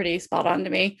options are pretty spot on to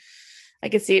me. I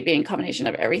could see it being a combination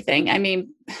of everything. I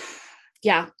mean,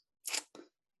 yeah.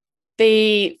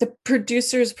 The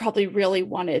producers probably really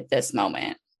wanted this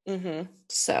moment.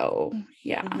 So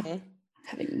yeah,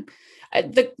 having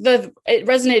it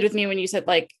resonated with me when you said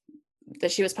like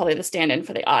that she was probably the stand-in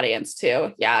for the audience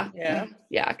too. Yeah,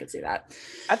 I could see that.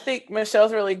 I think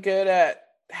Michelle's really good at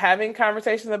having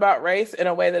conversations about race in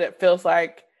a way that it feels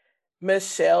like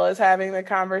Michelle is having the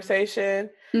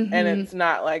conversation, and it's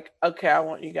not like, okay, I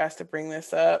want you guys to bring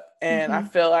this up. And I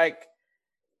feel like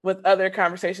with other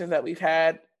conversations that we've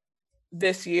had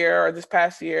this year or this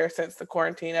past year since the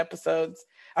quarantine episodes,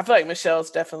 I feel like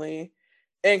Michelle's definitely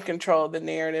in control of the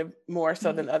narrative more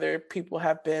so than other people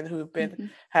have been who've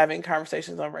been having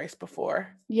conversations on race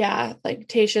before. Yeah, like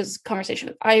Tayshia's conversation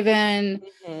with Ivan,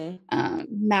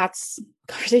 Matt's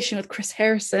conversation with Chris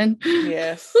Harrison.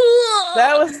 Yes.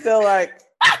 That was still like,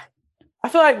 I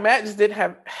feel like Matt just didn't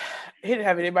have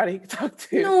anybody he could talk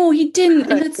to. No, he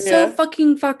didn't. And it's so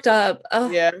fucking fucked up.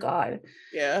 Oh, God.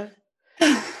 Yeah.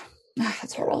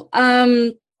 That's horrible.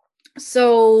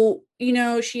 So,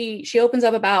 she opens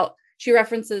up about, she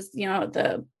references,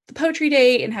 the poetry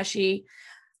date and how she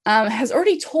has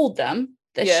already told them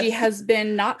that she has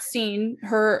been not seen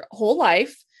her whole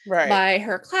life by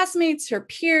her classmates, her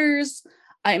peers,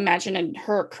 I imagine in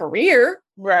her career.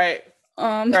 Right.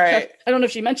 I don't know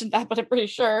if she mentioned that, but I'm pretty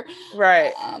sure.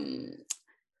 Right.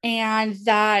 And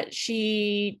that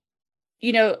she,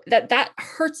 that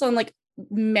hurts on like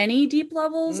many deep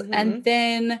levels. And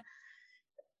then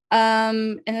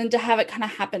And then to have it kind of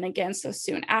happen again so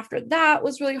soon after that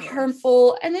was really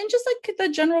harmful. And then just like the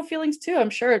general feelings too, I'm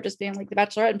sure, of just being like the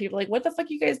Bachelorette and people like, what the fuck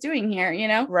are you guys doing here? You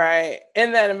know? Right.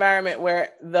 In that environment where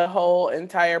the whole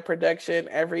entire production,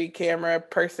 every camera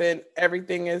person,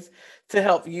 everything is to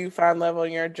help you find love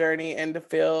on your journey and to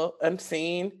feel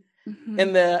unseen. Mm-hmm.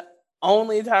 And the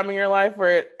only time in your life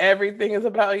where everything is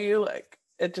about you, like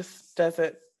it just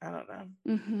doesn't, I don't know.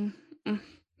 Mm-hmm.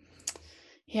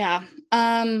 Yeah.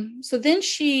 So then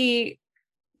she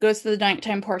goes to the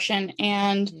nighttime portion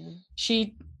and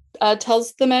she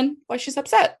tells the men why she's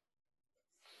upset.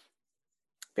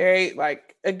 Very,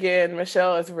 like, again,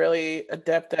 Michelle is really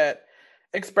adept at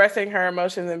expressing her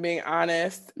emotions and being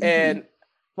honest and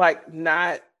like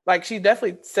not like she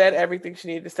definitely said everything she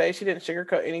needed to say. She didn't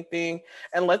sugarcoat anything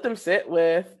and let them sit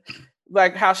with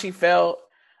like how she felt.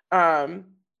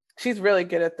 She's really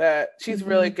good at that. She's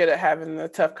really good at having the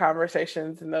tough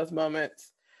conversations in those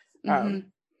moments. And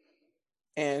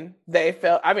they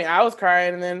felt, I mean, I was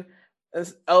crying and then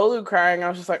as Olu crying, I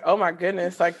was just like, oh my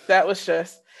goodness. Like that was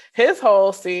just his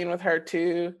whole scene with her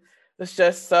too was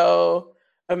just so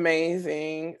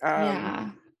amazing.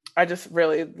 I just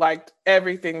really liked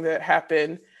everything that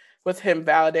happened with him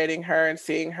validating her and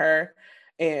seeing her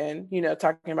and, you know,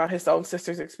 talking about his own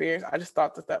sister's experience. I just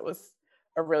thought that that was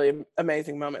a really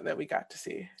amazing moment that we got to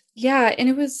see. Yeah. And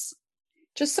it was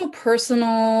just so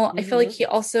personal. I feel like he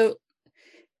also,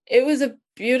 it was a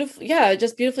beautiful,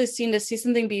 just beautifully seen to see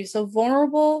something be so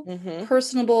vulnerable,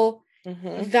 personable,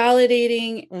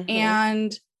 validating,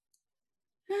 and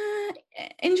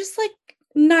just like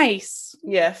nice.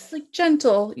 Yes. Like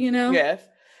gentle, you know? Yes.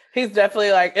 He's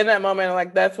definitely like in that moment,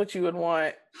 like that's what you would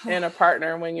want in a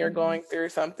partner when you're going through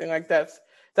something like that's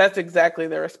exactly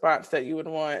the response that you would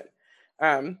want.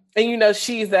 And you know,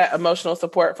 she's that emotional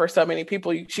support for so many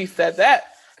people. She said that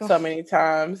so many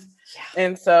times. Yeah.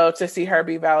 And so to see her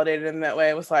be validated in that way,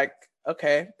 it was like,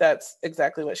 okay, that's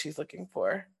exactly what she's looking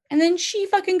for. And then she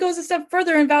fucking goes a step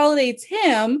further and validates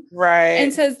him. Right.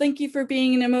 And says, thank you for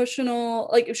being an emotional,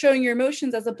 like showing your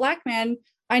emotions as a Black man.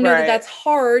 I know that that's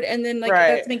hard. And then like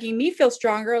that's making me feel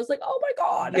stronger. I was like, oh my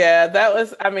God. Yeah, that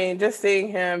was, I mean, just seeing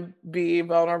him be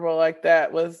vulnerable like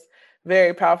that was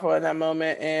very powerful in that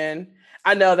moment. And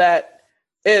I know that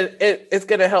it's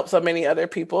going to help so many other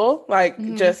people. Like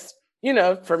just, you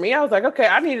know, for me, I was like, okay,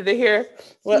 I needed to hear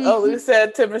what Olu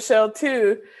said to Michelle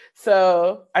too.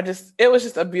 So it was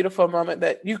just a beautiful moment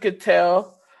that you could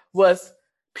tell was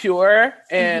pure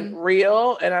and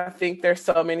real. And I think there's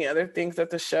so many other things that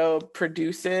the show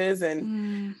produces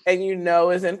and you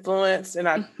know is influenced. And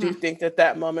I do think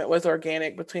that moment was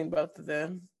organic between both of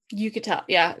them. You could tell,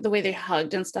 yeah, the way they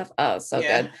hugged and stuff. Oh, so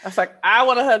good. I was like, I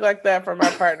want to hug like that for my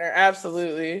partner.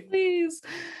 Absolutely. Please.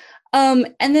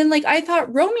 And then like I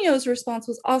thought Romeo's response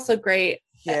was also great.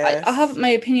 Yes. I'll have my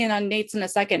opinion on Nate's in a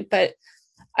second, but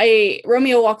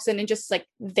Romeo walks in and just like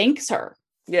thanks her.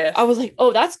 Yes. I was like,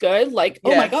 oh, that's good. Like,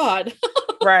 oh my God.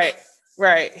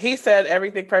 Right. He said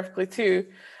everything perfectly too.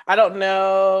 I don't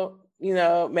know, you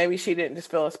know, maybe she didn't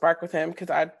just feel a spark with him because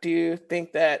I do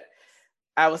think that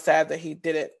I was sad that he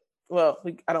didn't. Well,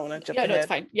 I don't want to jump ahead. No, it's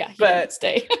fine. Yeah, he didn't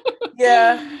stay.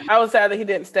 I was sad that he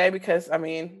didn't stay because, I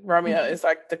mean, Romeo is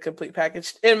like the complete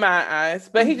package in my eyes,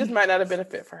 but he just might not have been a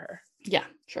fit for her. Yeah,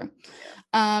 sure.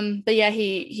 But yeah,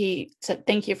 he said,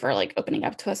 thank you for like opening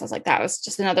up to us. I was like, that was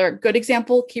just another good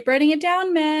example. Keep writing it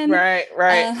down, man. Right.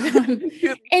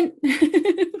 And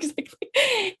exactly.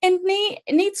 And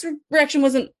Nate's reaction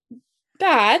wasn't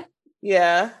bad.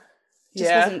 Yeah.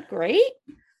 Just wasn't great.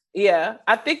 Yeah.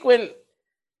 I think when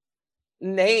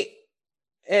Nate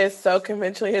is so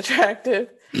conventionally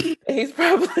attractive, he's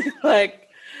probably like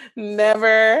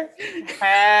never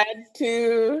had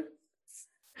to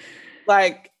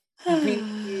like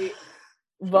be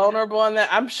vulnerable in that.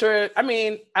 I'm sure. I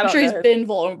mean, I don't know. He's been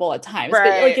vulnerable at times, but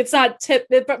like it's not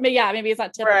maybe it's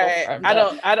not typical. Right. For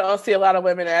him, I don't see a lot of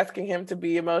women asking him to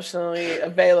be emotionally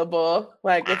available.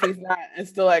 Like if he's not, it's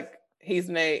still like he's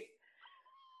Nate.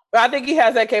 But I think he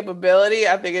has that capability.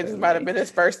 I think it just might have been his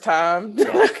first time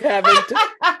having to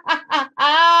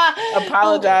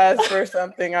apologize for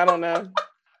something. I don't know.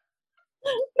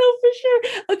 No, for sure.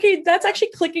 Okay, that's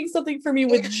actually clicking something for me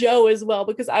with Joe as well,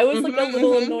 because I was like a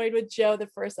little annoyed with Joe the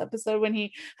first episode when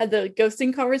he had the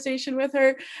ghosting conversation with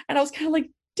her. And I was kind of like,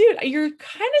 dude, you're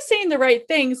kind of saying the right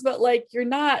things, but like you're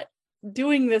not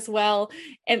doing this well.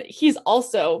 And he's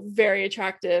also very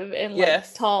attractive and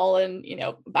like tall and, you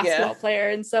know, basketball player.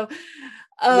 And so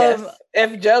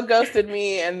if Joe ghosted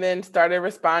me and then started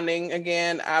responding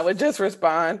again, I would just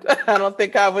respond. I don't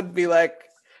think I would be like,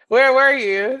 where were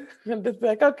you? And just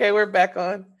like, okay, we're back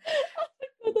on.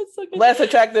 Oh, that's so Less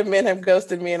attractive men have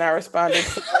ghosted me, and I responded.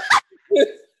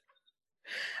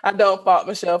 I don't fault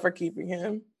Michelle for keeping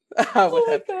him. Oh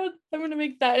my god, I'm gonna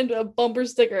make that into a bumper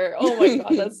sticker. Oh my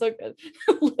god, that's so good.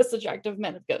 Less attractive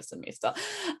men have ghosted me still.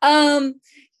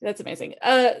 That's amazing.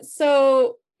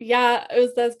 So yeah,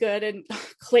 that's good. And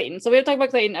Clayton. So we have to talk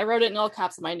about Clayton. I wrote it in all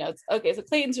caps in my notes. Okay, so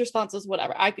Clayton's response was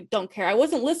whatever. I don't care. I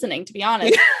wasn't listening, to be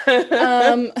honest.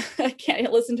 I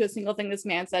can't listen to a single thing this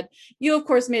man said. You, of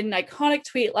course, made an iconic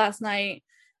tweet last night.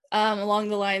 Along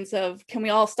the lines of, can we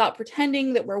all stop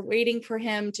pretending that we're waiting for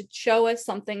him to show us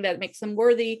something that makes him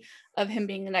worthy of him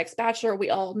being the next Bachelor? We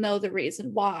all know the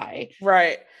reason why.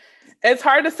 Right. It's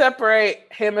hard to separate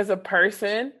him as a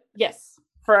person. Yes.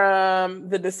 From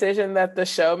the decision that the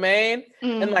show made.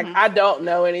 Mm-hmm. And like, I don't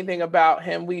know anything about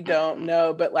him. We don't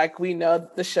know, but like, we know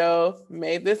that the show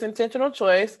made this intentional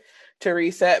choice to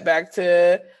reset back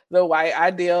to the white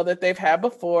ideal that they've had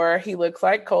before. He looks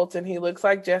like Colton. He looks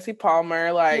like Jesse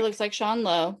Palmer. Like, he looks like Sean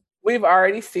Lowe. We've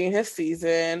already seen his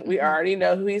season. Mm-hmm. We already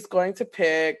know who he's going to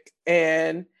pick.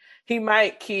 And he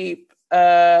might keep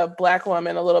a Black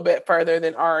woman a little bit further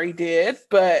than Ari did,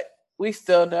 but we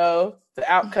still know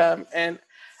the outcome. And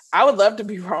I would love to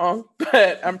be wrong,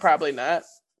 but I'm probably not.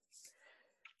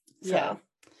 So. Yeah.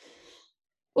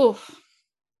 Oof.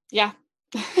 Yeah.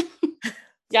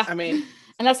 Yeah. I mean,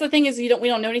 and that's the thing is we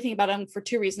don't know anything about him for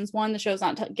two reasons. One, the show's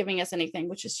not giving us anything,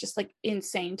 which is just like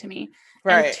insane to me.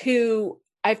 Right. And two,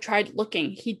 I've tried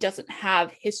looking. He doesn't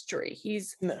have history.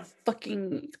 He's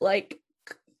fucking like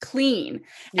clean.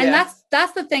 Yeah. And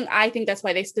that's the thing. I think that's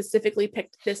why they specifically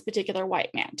picked this particular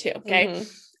white man too. Okay. Mm-hmm.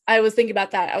 I was thinking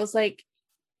about that. I was like,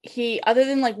 he, other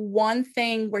than like one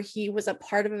thing where he was a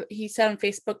part of it, he said on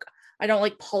Facebook, I don't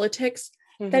like politics.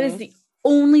 Mm-hmm. That is the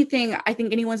only thing I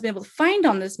think anyone's been able to find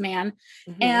on this man.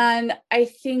 Mm-hmm. And I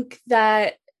think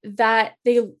that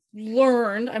they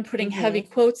learned, I'm putting heavy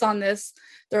quotes on this,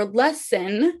 their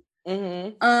lesson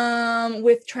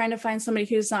with trying to find somebody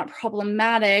who's not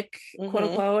problematic, quote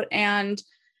unquote. And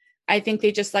I think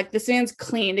they just like, this man's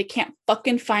clean. They can't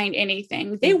fucking find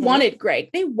anything. They wanted Greg.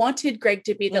 They wanted Greg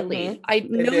to be the lead. I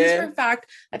know this for a fact.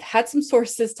 I've had some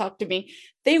sources talk to me.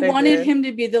 They wanted him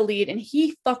to be the lead, and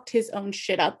he fucked his own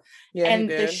shit up. Yeah, and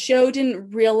the show didn't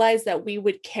realize that we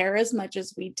would care as much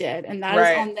as we did. And that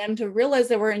is on them to realize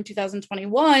that we're in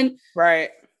 2021. Right.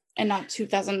 And not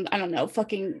 2000, I don't know,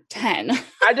 fucking 10.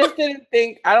 I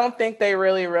don't think they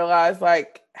really realized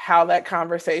like how that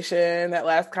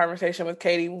last conversation with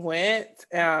Katie went.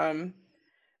 And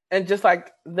just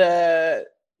like the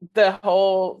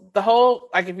whole,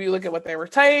 like if you look at what they were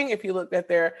saying, if you look at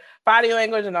their body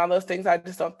language and all those things, I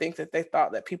just don't think that they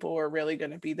thought that people were really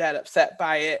going to be that upset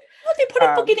by it. Well, they put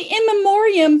a fucking in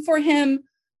memoriam for him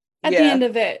at the end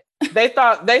of it. They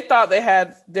thought they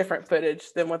had different footage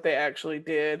than what they actually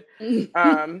did. And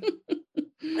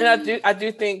I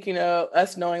do think,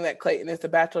 us knowing that Clayton is the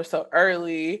Bachelor so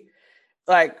early,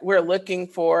 like we're looking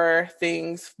for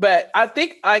things. But I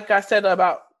think, like I said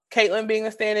about Caitlyn being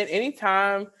a stand-in,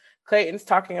 anytime Clayton's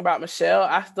talking about Michelle,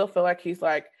 I still feel like he's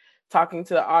like talking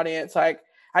to the audience. Like,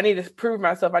 I need to prove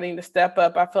myself. I need to step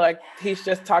up. I feel like he's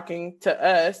just talking to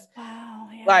us. Wow.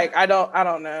 Yeah. Like, I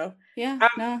don't know. Yeah.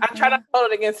 I try not to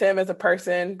hold it against him as a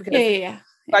person because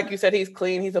like you said, he's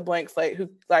clean. He's a blank slate who,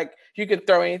 like, you could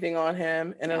throw anything on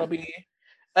him and it'll be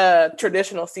a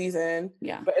traditional season.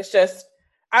 Yeah. But it's just,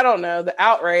 I don't know. The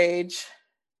outrage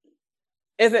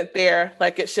isn't there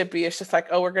like it should be. It's just like,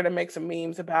 oh, we're going to make some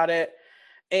memes about it.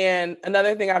 And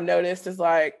another thing I've noticed is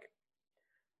like,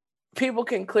 people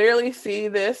can clearly see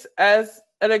this as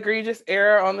an egregious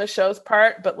error on the show's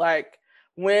part, but like,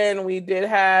 when we did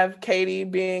have Katie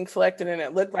being selected and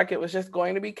it looked like it was just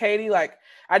going to be Katie, like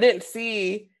I didn't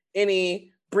see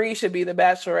any Bree should be the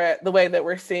Bachelorette the way that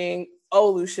we're seeing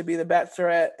Olu should be the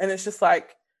Bachelorette. And it's just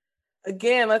like,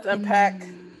 again, let's unpack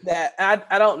that.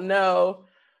 I don't know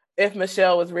if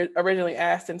Michelle was originally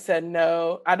asked and said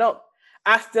no.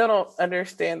 I still don't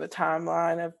understand the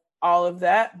timeline of all of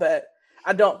that, but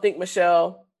I don't think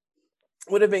Michelle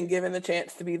would have been given the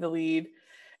chance to be the lead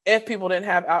if people didn't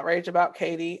have outrage about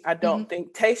Katie. I don't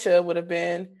think Tayshia would have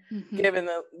been given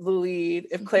the lead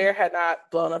if Claire had not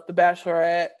blown up the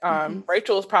Bachelorette.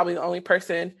 Rachel is probably the only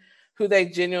person who they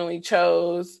genuinely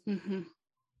chose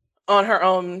on her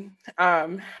own,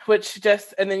 and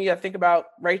then you have to think about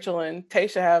Rachel and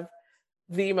Tayshia have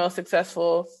the most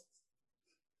successful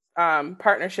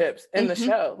partnerships in the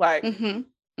show. Like, and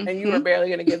you were barely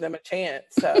going to give them a chance.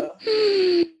 So.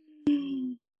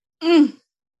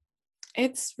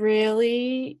 It's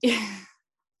really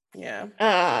yeah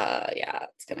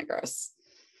it's kind of gross.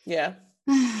 Yeah.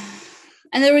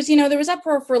 And there was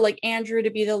uproar for like Andrew to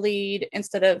be the lead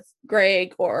instead of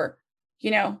Greg or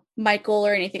Michael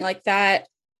or anything like that.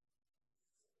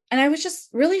 And I was just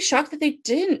really shocked that they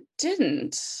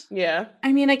didn't. Yeah.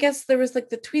 I mean, I guess there was like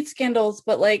the tweet scandals,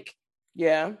 but like,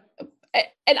 yeah.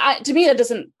 To me, that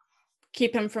doesn't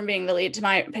keep him from being the lead, to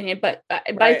my opinion. But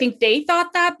I think they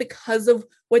thought that because of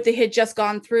what they had just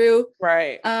gone through,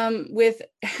 right? With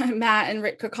Matt and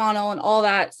Rick O'Connell and all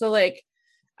that. So like,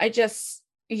 I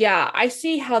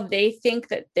see how they think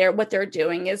that what they're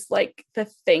doing is like the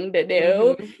thing to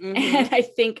do, and I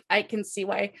think I can see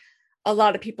why a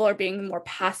lot of people are being more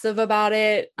passive about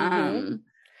it.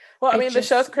 Well, I mean, the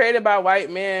show's created by white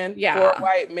men for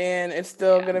white men. It's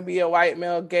still going to be a white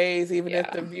male gaze, even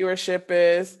if the viewership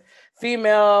is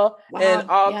female and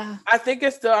all. I think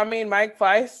it's still, I mean, Mike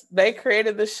Fleiss, they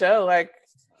created the show. Like,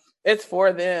 it's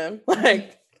for them.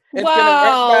 Like, it's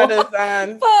going to work by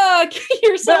design. Fuck,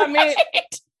 you're so right.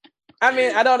 I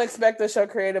mean, I don't expect the show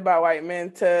created by white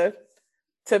men to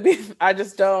be, I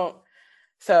just don't.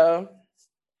 So,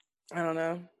 I don't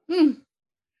know.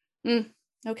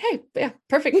 Okay, yeah,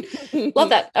 perfect. Love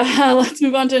that. Let's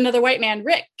move on to another white man,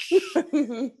 Rick.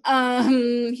 He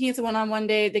has a one-on-one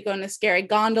date. They go on a scary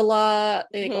gondola.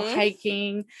 They go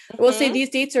hiking. I will say these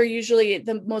dates are usually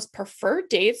the most preferred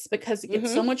dates because it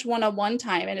gets so much one-on-one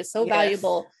time and it's so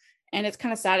valuable. And it's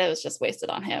kind of sad it was just wasted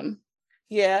on him.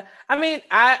 Yeah. I mean,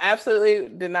 I absolutely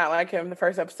did not like him the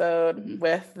first episode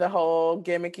with the whole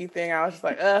gimmicky thing. I was just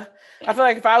like, I feel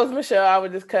like if I was Michelle, I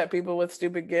would just cut people with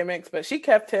stupid gimmicks, but she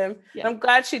kept him. Yeah. I'm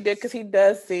glad she did because he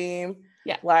does seem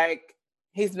like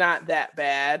he's not that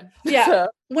bad. Yeah. So.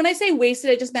 When I say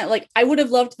wasted, I just meant like I would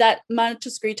have loved that much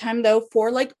of screen time though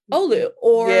for like Olu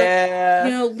or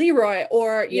Leroy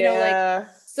or you know like.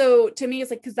 So to me,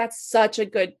 it's like, because that's such a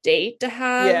good date to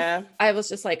have. Yeah. I was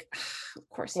just like, of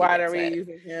course. Why are we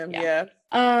using him? Yeah.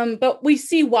 But we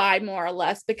see why more or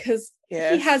less because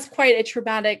he has quite a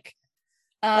traumatic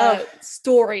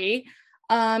story.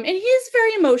 And he is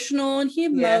very emotional and he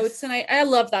emotes. And I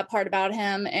love that part about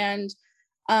him. And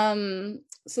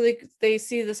so they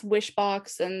see this wish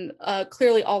box and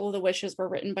clearly all of the wishes were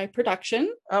written by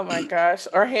production. Oh my gosh.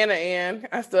 Or Hannah Ann.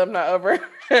 I still am not over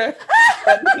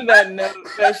that note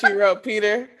that she wrote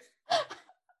Peter.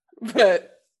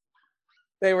 But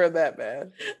they were that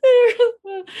bad.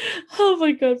 Oh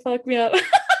my God, fuck me up.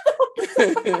 Her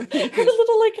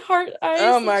little like heart eyes.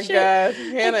 Oh my God.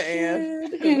 Hannah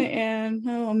Ann. Hannah Ann.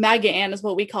 Oh, Maggie Ann is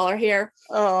what we call her here.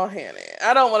 Oh, Hannah Ann.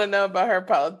 I don't want to know about her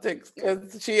politics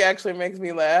because she actually makes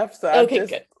me laugh. So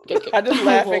good. I just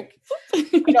laughing.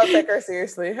 I don't take her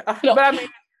seriously. No. But I mean,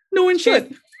 no one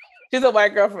should. She's a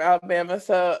white girl from Alabama,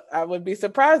 so I would be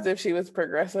surprised if she was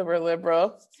progressive or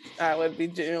liberal. I would be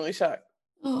genuinely shocked.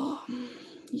 Oh,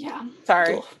 yeah.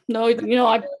 Sorry. No,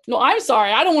 I'm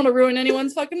sorry. I don't want to ruin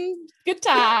anyone's fucking good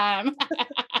time.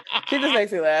 She just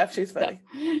makes me laugh. She's funny.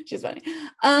 No, she's funny.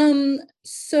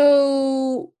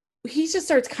 So he just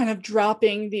starts kind of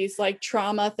dropping these like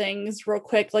trauma things real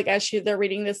quick. Like as they're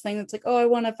reading this thing, it's like, oh, I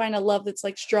want to find a love that's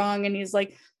like strong. And he's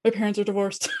like, my parents are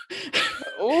divorced.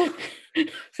 Ooh.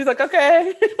 She's like,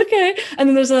 okay. And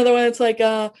then there's another one that's like,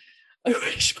 I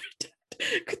wish my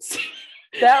dad could see.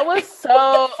 That was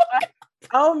so,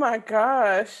 oh my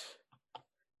gosh.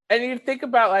 And you think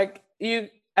about like, you,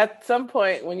 at some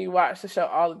point when you watch the show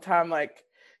all the time, like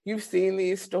you've seen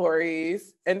these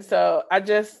stories. And so I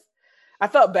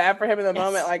felt bad for him in the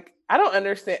moment. Like, I don't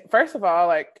understand. First of all,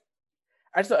 like,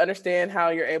 I just don't understand how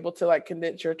you're able to like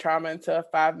condense your trauma into a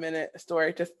 5-minute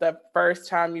story. Just the first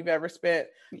time you've ever spent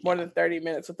more than 30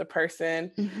 minutes with the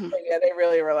person. But yeah, they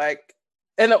really were like,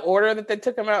 in the order that they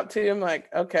took him out to, I'm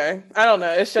like, okay, I don't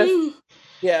know. It's just,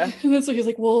 yeah. And then so he's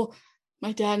like, well,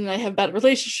 my dad and I have a bad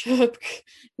relationship.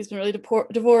 He's been really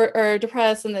divorced or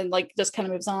depressed, and then like just kind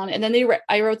of moves on. And then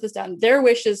I wrote this down. Their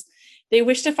wishes, they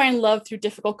wish to find love through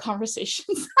difficult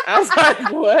conversations. I was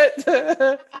like,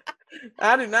 what?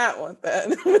 I do not want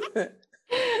that.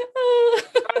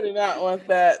 I do not want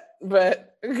that,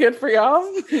 but good for y'all.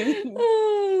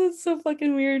 Oh, that's so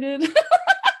fucking weirded.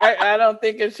 I don't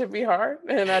think it should be hard,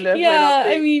 and I definitely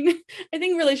I mean, I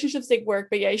think relationships take work,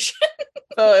 but yeah, you should.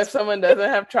 So if someone doesn't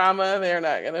have trauma, they're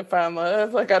not gonna find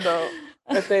love. Like I don't.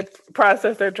 If they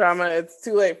process their trauma, it's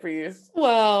too late for you.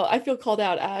 Well, I feel called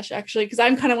out, Ash, actually, because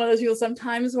I'm kind of one of those people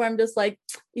sometimes where I'm just like,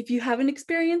 if you haven't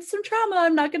experienced some trauma,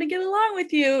 I'm not going to get along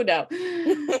with you. No.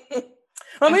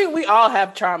 I mean, we all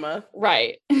have trauma.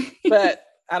 Right. But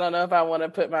I don't know if I want to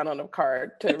put mine on a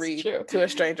card to read to a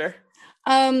stranger.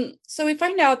 So we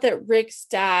find out that Rick's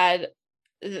dad,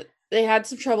 they had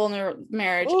some trouble in their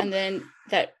marriage, and then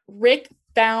that Rick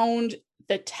found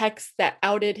the text that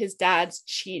outed his dad's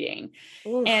cheating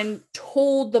and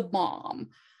told the mom.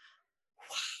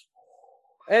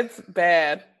 It's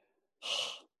bad.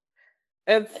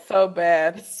 It's so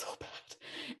bad. It's so bad.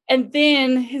 And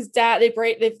then his dad,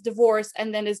 they've divorced,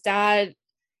 and then his dad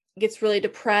gets really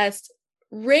depressed.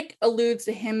 Rick alludes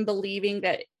to him believing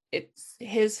that it's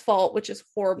his fault, which is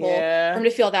horrible for him to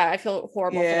feel that. I feel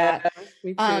horrible for that.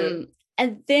 Me too.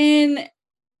 And then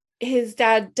his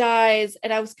dad dies,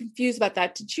 and I was confused about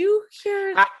that. Did you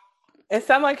hear? It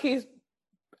sounded like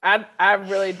I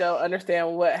really don't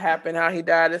understand what happened, how he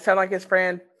died. It sounded like his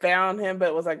friend found him, but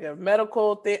it was like a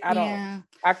medical thing.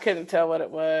 I couldn't tell what it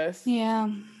was. Yeah.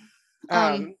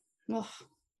 Yeah,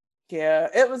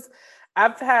 it was.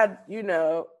 I've had,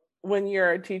 when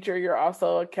you're a teacher, you're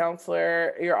also a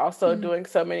counselor. You're also doing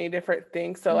so many different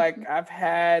things. So like I've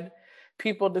had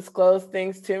people disclose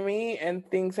things to me, and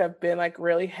things have been like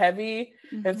really heavy.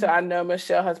 And so I know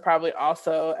Michelle has probably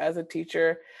also, as a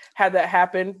teacher, had that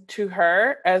happen to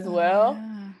her as well.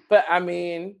 Yeah. But I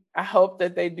mean, I hope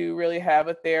that they do really have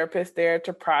a therapist there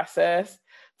to process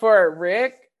for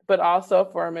Rick, but also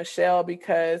for Michelle,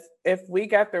 because if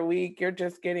week after week you're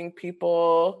just getting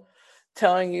people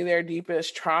telling you their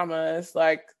deepest traumas,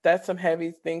 like that's some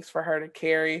heavy things for her to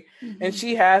carry. And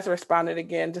she has responded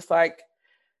again, just like,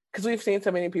 because we've seen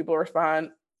so many people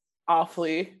respond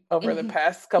awfully over the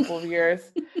past couple of years.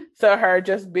 So her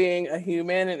just being a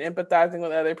human and empathizing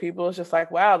with other people is just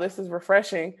like, wow, this is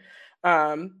refreshing.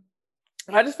 I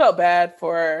just felt bad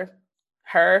for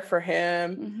her, for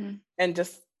him, and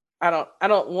just I don't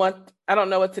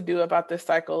know what to do about this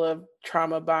cycle of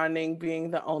trauma bonding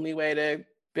being the only way to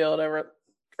build a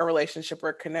relationship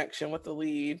or connection with the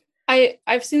lead.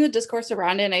 I've seen the discourse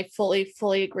around it, and I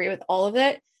fully agree with all of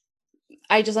it.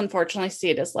 I just unfortunately see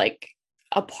it as like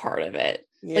a part of it.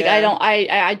 Yeah. Like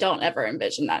I don't ever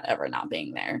envision that ever not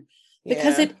being there,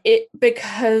 because it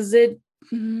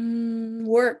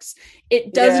works.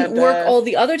 It doesn't work all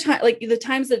the other time. Like the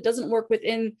times that it doesn't work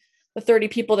within the 30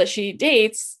 people that she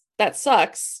dates, that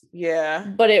sucks. Yeah.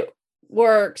 But it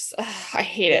works. Ugh, I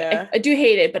hate it. I do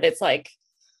hate it, but it's like,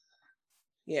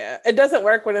 yeah, it doesn't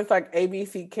work when it's like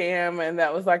ABC Cam, and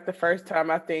that was like the first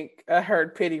time I think I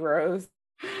heard Pity Rose.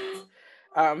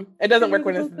 It doesn't work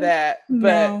when it's that,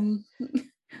 but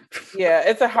yeah,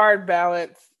 it's a hard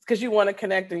balance because you want to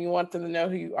connect and you want them to know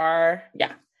who you are.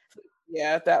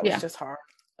 Yeah, that was just hard.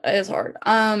 It is hard.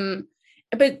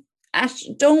 But Ash,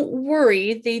 don't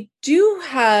worry, they do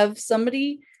have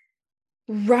somebody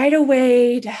right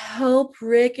away to help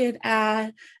Rick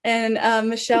and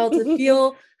Michelle to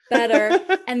feel better,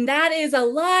 and that is a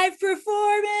live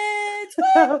performance.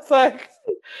 It's like,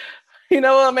 you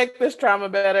know what'll make this trauma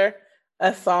better?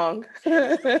 A song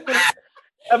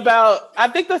about, I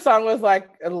think the song was like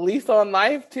a lease on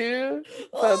life too.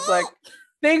 So it's like,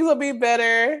 things will be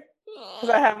better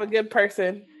because I have a good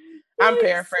person. I'm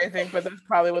paraphrasing, but that's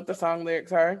probably what the song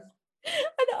lyrics are. And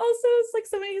also, it's like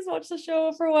somebody who's watched the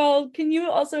show for a while. Can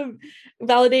you also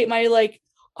validate my, like,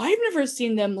 I've never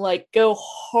seen them like go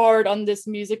hard on this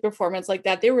music performance like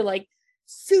that. They were like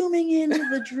zooming into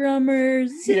the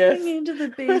drummers, zooming into the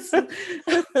bass.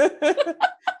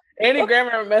 Andy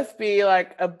Grammer must be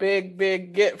like a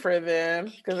big get for them,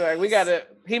 because like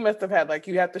he must have had like,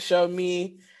 you have to show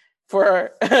me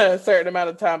for a certain amount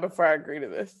of time before I agree to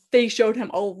this. They showed him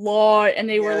a lot, and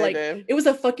they were like, it was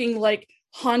a fucking like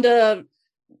Honda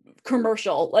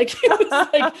commercial. Like it was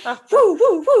like woo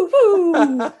woo woo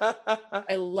woo.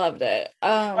 I loved it.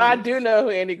 I do know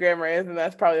who Andy Grammer is, and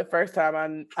that's probably the first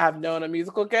time I've known a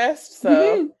musical guest.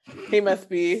 So he must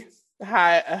be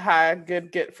a high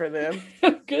good get for them.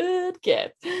 Good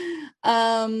get.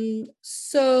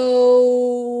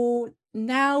 So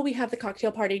now we have the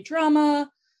cocktail party drama.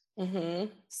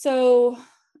 So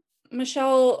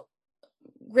Michelle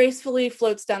gracefully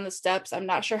floats down the steps. I'm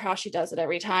not sure how she does it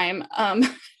every time.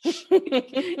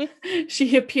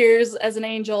 She appears as an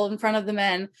angel in front of the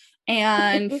men,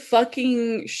 and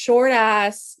fucking short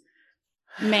ass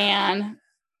man.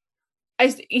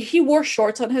 He wore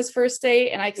shorts on his first day,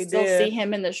 and I still see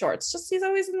him in the shorts. Just, he's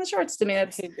always in the shorts to me.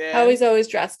 That's how he's always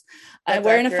dressed.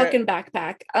 Wearing accurate. A fucking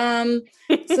backpack.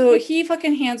 So he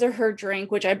fucking hands her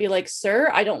drink, which I'd be like, sir,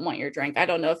 I don't want your drink. I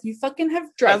don't know if you fucking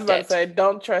have drugged it. I was about to say,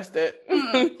 don't trust it.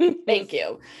 Thank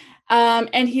you.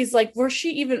 And he's like, where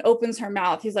she even opens her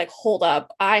mouth, he's like, hold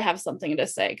up, I have something to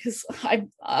say, because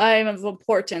I'm of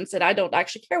importance, and I don't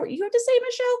actually care what you have to say,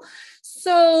 Michelle.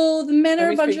 So the men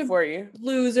are a bunch of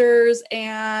losers,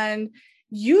 and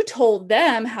you told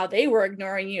them how they were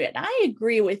ignoring you, and I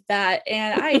agree with that.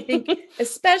 And I think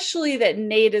especially that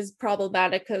Nate is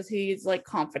problematic because he's like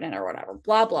confident or whatever,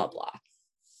 blah blah blah.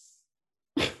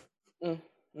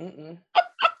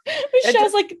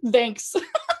 Michelle's like, thanks.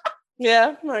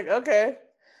 Yeah, I'm like, okay.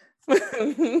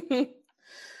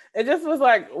 It just was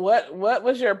like, what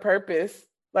was your purpose?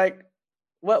 Like,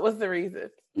 what was the reason?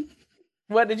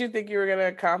 What did you think you were going to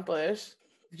accomplish?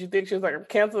 Did you think she was like, I'm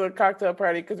canceling a cocktail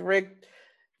party because Rick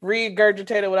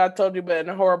regurgitated what I told you, but in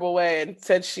a horrible way, and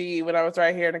said she when I was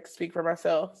right here and I could speak for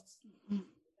myself?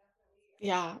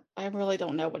 Yeah, I really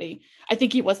don't know what I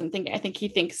think he wasn't thinking. I think he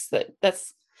thinks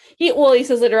he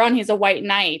says later on he's a white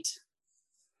knight.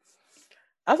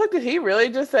 I was like, did he really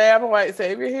just say I'm a white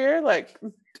savior here? Like,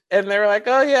 and they were like,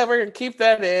 oh yeah, we're gonna keep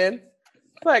that in.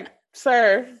 Like,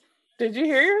 sir, did you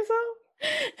hear yourself?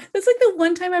 It's like the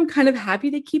one time I'm kind of happy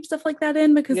they keep stuff like that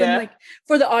in, because I'm like,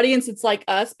 for the audience, it's like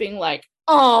us being like,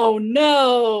 oh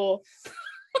no.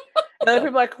 And other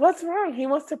people are like, what's wrong? He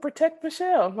wants to protect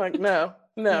Michelle. I'm like, no.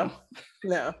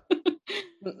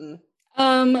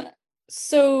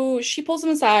 So she pulls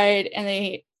him aside and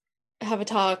they have a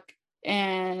talk,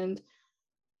 and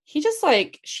he just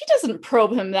she doesn't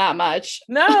probe him that much.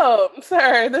 No,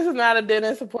 sir, this is not a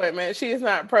dentist appointment. She is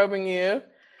not probing you.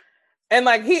 And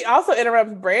like, he also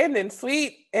interrupts Brandon,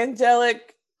 sweet,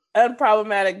 angelic,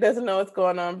 unproblematic, doesn't know what's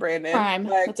going on, Brandon. Crime.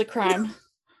 Like, that's a crime.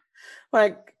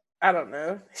 Like, I don't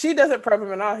know. She doesn't probe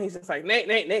him at all. He's just like, Nate.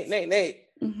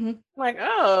 Mm-hmm. I'm like,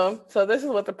 oh, so this is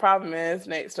what the problem is.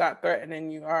 Nate's not threatening,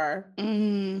 you are.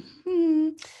 Mm-hmm.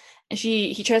 And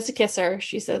he tries to kiss her.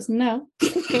 She says no.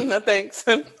 No, thanks.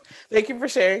 Thank you for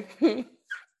sharing. Thank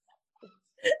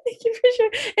you for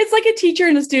sharing. It's like a teacher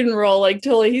in a student role. Like,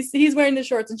 totally, he's wearing the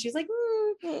shorts, and she's like,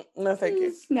 no, thank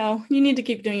you. No, you need to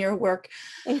keep doing your work.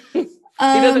 He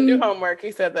doesn't do homework.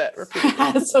 He said that repeatedly.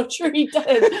 That's so true. He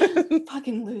does.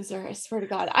 Fucking loser. I swear to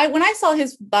God. When I saw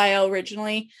his bio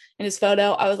originally in his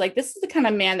photo, I was like, this is the kind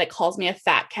of man that calls me a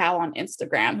fat cow on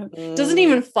Instagram. Who doesn't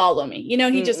even follow me. You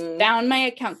know, he just found my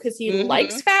account because he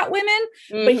likes fat women,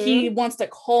 but he wants to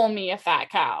call me a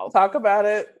fat cow. Talk about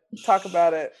it.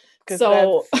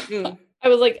 So I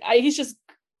was like, he's just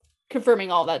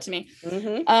confirming all that to me.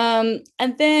 And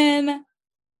then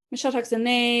Michelle talks to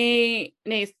Nate.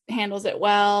 Nate handles it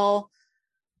well.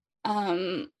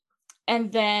 And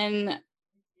then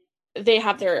they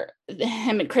have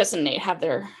him and Chris and Nate have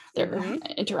their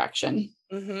interaction.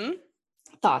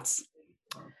 Thoughts?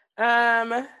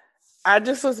 I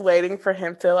just was waiting for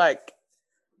him to like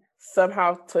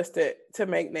somehow twist it to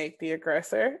make Nate the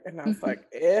aggressor. And I was like,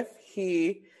 if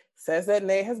he says that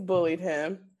Nate has bullied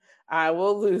him, I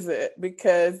will lose it,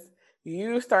 because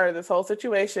you started this whole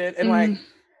situation, and like,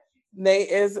 Nate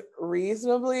is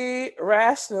reasonably,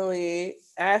 rationally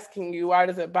asking you, why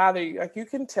does it bother you? Like, you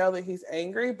can tell that he's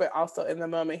angry, but also in the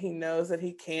moment he knows that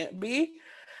he can't be.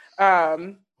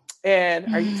 And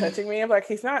are you touching me? I'm like,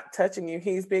 he's not touching you.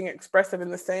 He's being expressive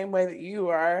in the same way that you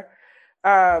are.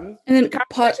 And then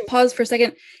pause for a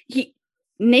second.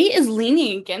 Nate is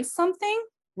leaning against something.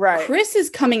 Right. Chris is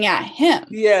coming at him.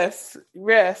 Yes.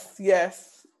 That's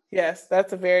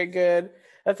a very good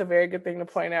thing to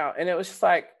point out. And it was just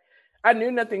like, I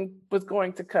knew nothing was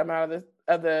going to come out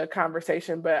of the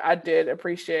conversation, but I did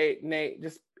appreciate Nate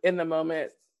just in the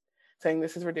moment saying,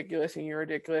 this is ridiculous and you're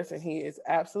ridiculous, and he is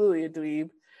absolutely a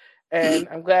dweeb. And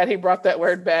I'm glad he brought that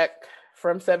word back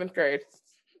from 7th grade.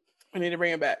 We need to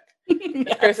bring it back.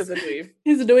 Yes. Chris is a dweeb.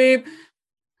 He's a dweeb.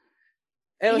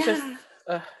 It was just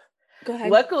go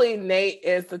ahead. Luckily, Nate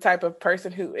is the type of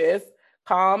person who is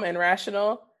calm and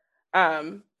rational,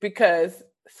 because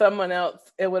someone else,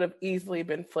 it would have easily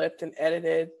been flipped and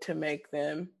edited to make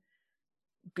them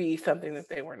be something that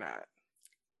they were not.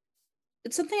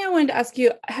 It's something I wanted to ask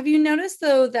you. Have you noticed,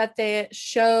 though, that they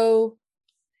show,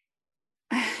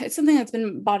 it's something that's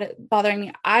been bothering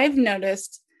me. I've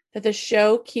noticed that the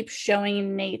show keeps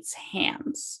showing Nate's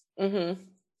hands.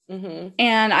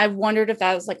 And I've wondered if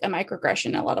that was like a microaggression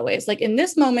in a lot of ways. Like, in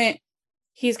this moment,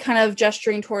 he's kind of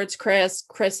gesturing towards Chris.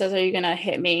 Chris says, are you going to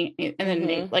hit me? And then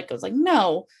Nate goes like,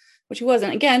 no, which he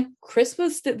wasn't. Again, Chris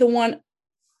was the one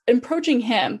approaching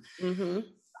him.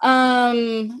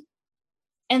 And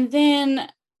then,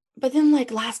 but then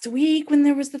like last week when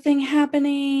there was the thing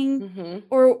happening,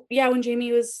 when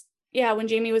Jamie was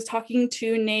talking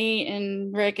to Nate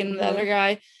and Rick and the other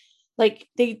guy, like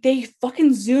they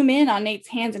fucking zoom in on Nate's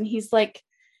hands, and he's like,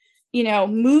 you know,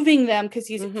 moving them because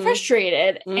he's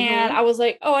frustrated. And I was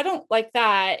like, oh, I don't like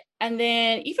that. And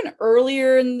then even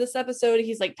earlier in this episode,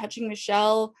 he's like touching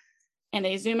Michelle and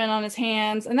they zoom in on his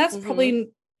hands. And that's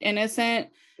probably innocent.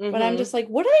 But I'm just like,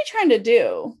 what are they trying to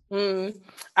do?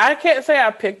 I can't say I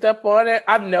picked up on it.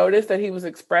 I've noticed that he was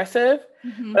expressive,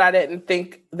 but I didn't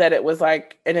think that it was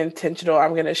like an intentional,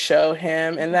 I'm going to show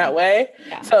him in that way.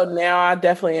 Yeah. So now I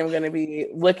definitely am going to be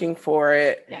looking for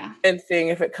it and seeing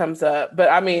if it comes up.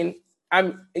 But I mean,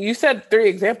 you said 3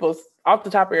 examples off the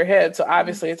top of your head. So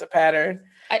obviously it's a pattern.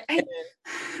 I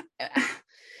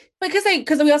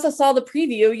because we also saw the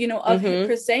preview, you know, of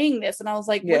Chris saying this, and I was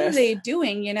like, what are they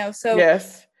doing, you know? So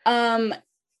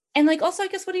and like also, I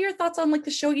guess, what are your thoughts on like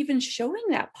the show even showing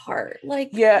that part?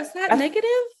 Like, was that negative?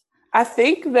 I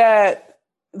think that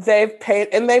they've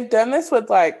done this with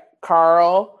like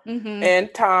Carl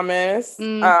and Thomas,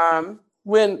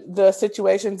 when the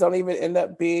situations don't even end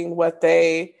up being what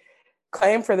they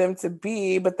claim for them to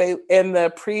be, but they, in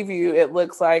the preview, it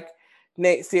looks like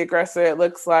Nate's the aggressor. It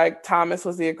looks like Thomas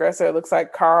was the aggressor. It looks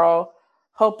like Carl,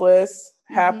 hopeless,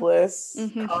 hapless,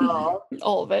 Carl,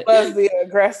 all of it, was the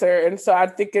aggressor. And so I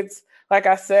think it's, like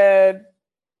I said,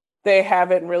 they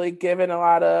haven't really given a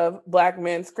lot of Black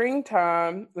men screen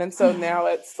time. And so now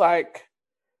it's like,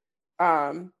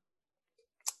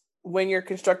 when you're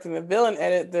constructing the villain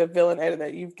edit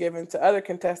that you've given to other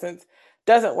contestants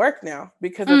doesn't work now,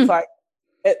 because it's like,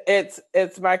 it's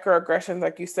microaggressions,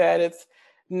 like you said. It's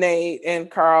Nate and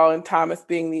Carl and Thomas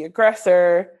being the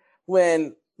aggressor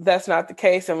when that's not the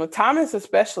case. And with Thomas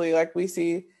especially, like, we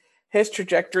see his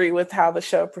trajectory with how the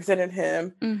show presented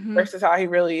him versus how he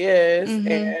really is.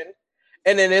 And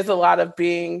it is a lot of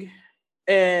being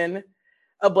in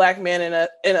a Black man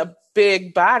in a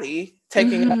big body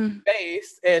taking up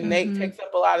space, and Nate takes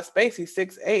up a lot of space. He's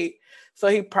 6'8", so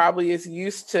he probably is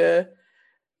used to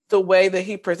the way that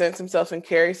he presents himself and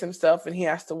carries himself, and he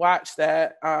has to watch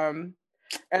that. And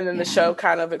then the show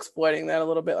kind of exploiting that a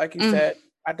little bit, like you said.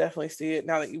 I definitely see it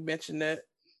now that you mentioned it.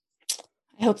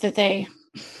 I hope that they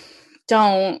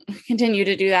don't continue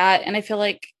to do that. And I feel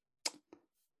like,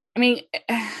 I mean,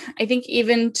 I think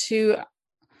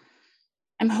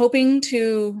I'm hoping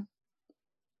to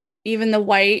even the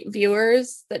white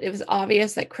viewers that it was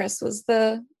obvious that Chris was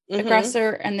the aggressor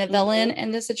and the villain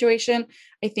in this situation.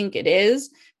 I think it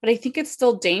is, but I think it's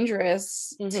still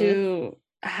dangerous to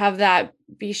have that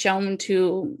be shown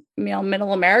to, you know,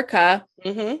 middle America.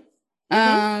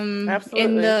 Absolutely.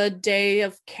 In the day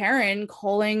of Karen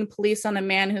calling police on a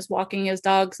man who's walking his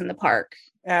dogs in the park.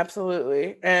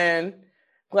 Absolutely. And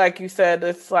like you said,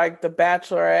 it's like The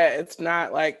Bachelorette. It's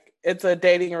not like, it's a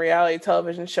dating reality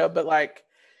television show, but like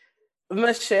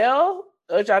Michelle,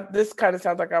 this kind of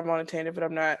sounds like I'm on a tangent, but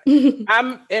I'm not.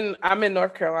 I'm in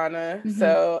North Carolina,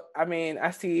 so I mean,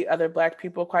 I see other Black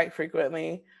people quite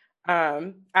frequently.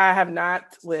 I have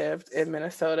not lived in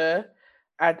Minnesota.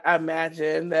 I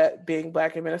imagine that being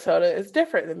Black in Minnesota is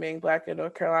different than being Black in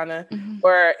North Carolina,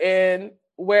 or in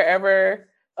wherever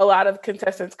a lot of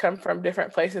contestants come from,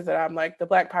 different places that I'm like, the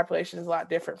Black population is a lot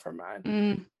different from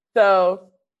mine. So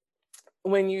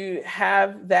when you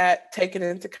have that taken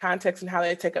into context and how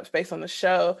they take up space on the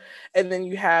show, and then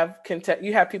you have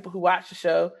people who watch the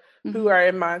show who are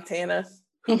in Montana,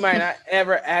 who might not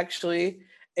ever actually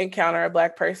encounter a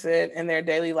Black person in their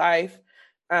daily life,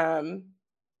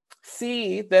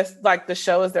 see this, like, the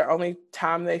show is their only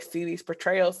time they see these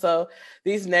portrayals. So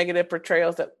these negative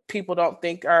portrayals that people don't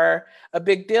think are a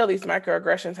big deal, these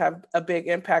microaggressions have a big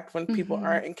impact when people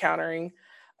aren't encountering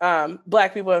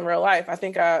Black people in real life. I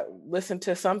think I listened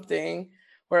to something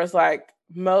where it's like,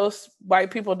 most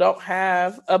white people don't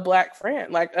have a Black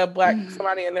friend, like a Black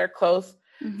somebody in their close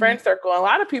friend circle. A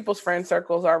lot of people's friend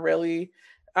circles are really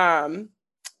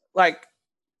like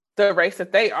the race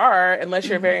that they are, unless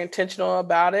you're very intentional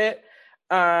about it,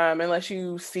 unless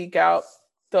you seek out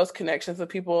those connections with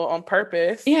people on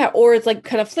purpose. Yeah, or it's like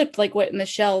kind of flipped, like what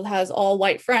Michelle has all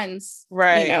white friends,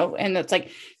 right? You know, and it's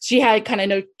like she had kind of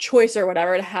no choice or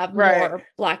whatever to have more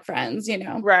Black friends, you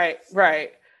know. Right.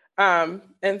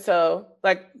 And so,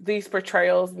 like, these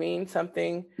portrayals mean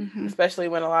something, especially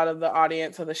when a lot of the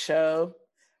audience of the show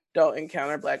don't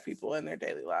encounter Black people in their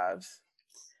daily lives,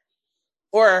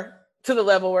 or to the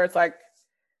level where it's like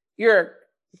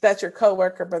that's your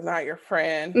coworker, but not your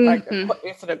friend. Like,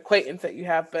 it's an acquaintance that you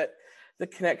have, but the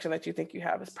connection that you think you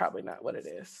have is probably not what it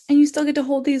is. And you still get to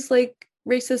hold these like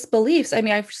racist beliefs. I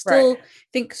mean, I still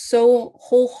think so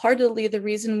wholeheartedly the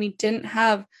reason we didn't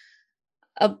have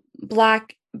a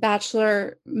Black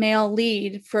Bachelor male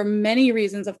lead, for many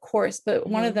reasons, of course, but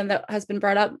one of them that has been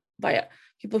brought up by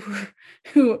people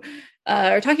who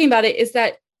are talking about it is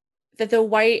that the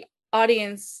white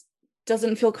audience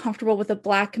doesn't feel comfortable with a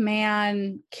Black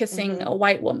man kissing a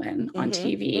white woman on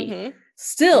TV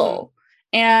still,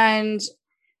 and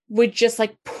would just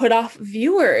like put off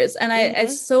viewers. And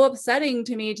it's so upsetting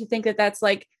to me to think that that's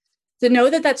like, to know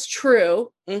that that's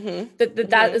true,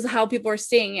 that is how people are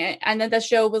seeing it. And then the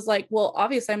show was like, well,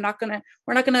 obviously we're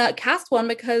not gonna cast one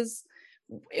because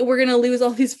we're gonna lose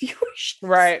all these viewers.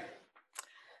 Right.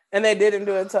 And they didn't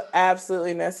do it until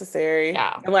absolutely necessary.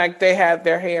 Yeah. And like, they had,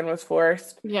 their hand was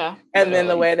forced. Yeah. And then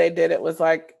the way they did it was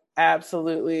like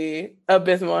absolutely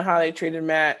abysmal in how they treated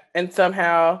Matt. And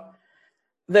somehow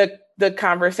the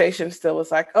conversation still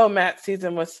was like, oh, Matt's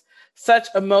season was such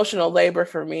emotional labor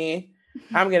for me.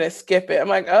 I'm gonna skip it. I'm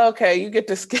like, oh, okay, you get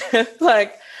to skip.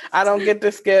 Like, I don't get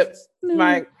to skip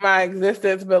my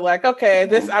existence, but like, okay,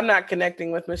 this I'm not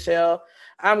connecting with Michelle.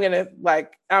 I'm gonna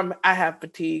like I have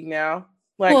fatigue now.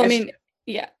 Like, well, I mean,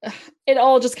 yeah, it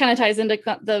all just kind of ties into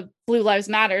the Blue Lives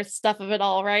Matter stuff of it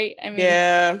all, right? I mean,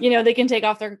 yeah, you know, they can take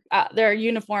off their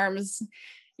uniforms,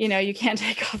 you know, you can't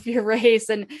take off your race,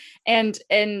 and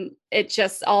it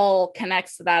just all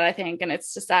connects to that, I think, and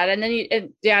it's just sad. And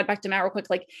then back to Matt real quick,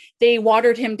 like they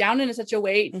watered him down in such a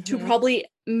way to probably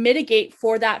mitigate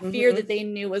for that fear that they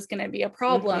knew was going to be a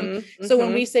problem. So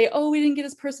when we say, oh, we didn't get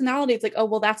his personality, it's like, oh,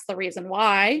 well, that's the reason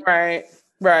why. Right.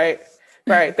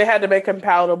 They had to make him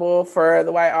palatable for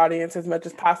the white audience as much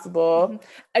as possible.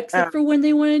 Except for when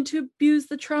they wanted to abuse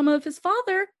the trauma of his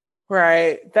father.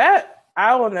 Right. That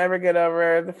I will never get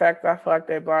over, the fact that I feel like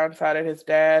they blindsided his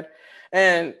dad.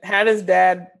 And had his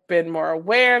dad been more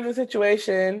aware of the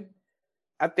situation,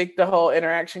 I think the whole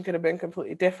interaction could have been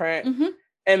completely different.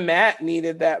 And Matt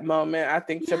needed that moment, I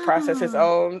think, to process his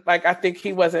own. Like, I think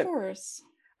he wasn't. Of course.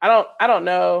 I don't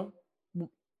know.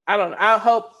 I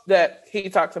hope that he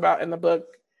talks about in the book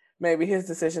maybe his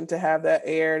decision to have that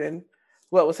aired and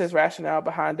what was his rationale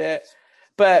behind it.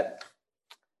 But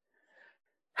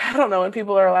I don't know, when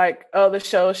people are like, oh, the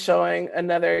show is showing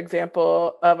another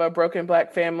example of a broken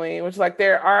Black family, which like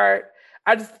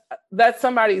that's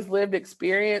somebody's lived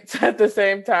experience at the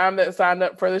same time that signed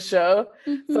up for the show.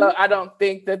 So I don't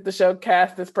think that the show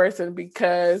cast this person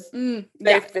because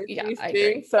they fit these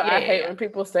things. So I hate when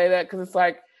people say that, because it's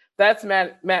like, that's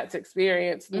Matt's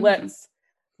experience.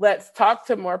 Let's talk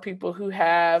to more people who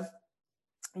have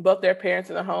both their parents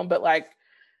in the home, but like,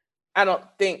 I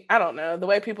don't know. The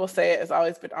way people say it has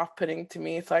always been off-putting to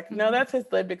me. It's like, no, that's his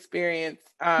lived experience.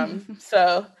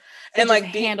 So, and like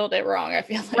handled it wrong, I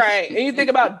feel like. Right. And you think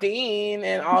about Dean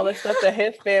and all the stuff that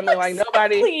his family, like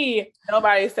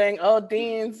nobody's saying, oh,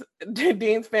 Dean's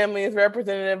family is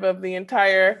representative of the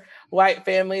entire white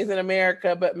families in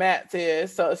America, but Matt's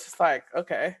is. So it's just like,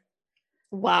 okay.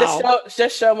 Wow.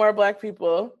 Just show more Black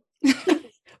people.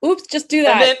 Oops, just do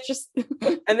that.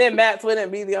 And then Matt's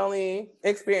wouldn't be the only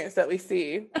experience that we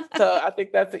see. So I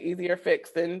think that's an easier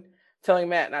fix than telling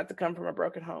Matt not to come from a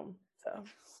broken home. So,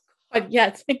 but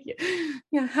yeah, thank you.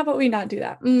 Yeah, how about we not do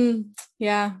that?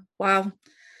 Yeah, wow.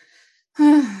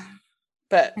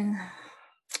 But I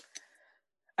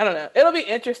don't know. It'll be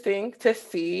interesting to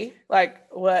see like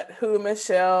who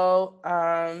Michelle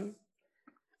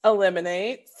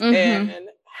eliminates and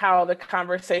how the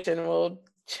conversation will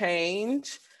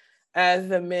change as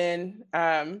the men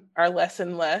are less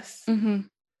and less.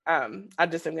 I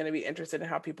just am going to be interested in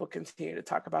how people continue to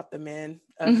talk about the men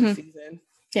of the season.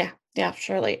 Yeah,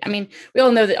 surely. I mean, we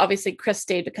all know that obviously Chris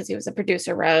stayed because he was a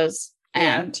producer, Rose,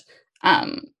 and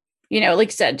you know, like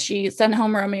you said, she sent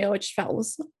home Romeo, which felt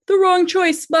was the wrong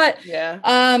choice, but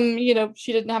you know,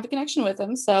 she didn't have a connection with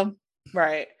him, so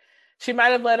right. She might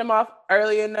have let him off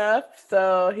early enough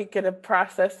so he could have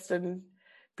processed and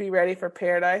be ready for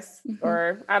Paradise,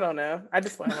 or I don't know. I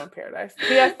just want him on Paradise.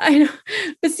 Yeah, I know.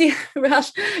 But see,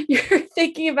 Roush, you're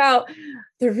thinking about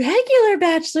the regular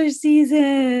Bachelor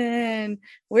season.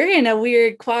 We're in a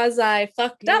weird quasi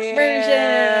fucked up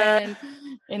version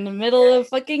in the middle of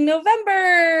fucking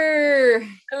November.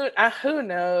 Who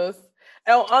knows?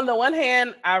 Oh, on the one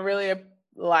hand, I really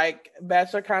like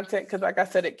Bachelor content because, like I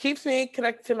said, it keeps me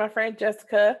connected to my friend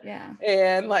Jessica. Yeah,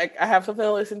 and like I have something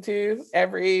to listen to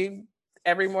every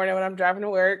morning when I'm driving to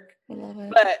work. I love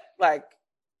it. But like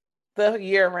the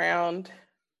year round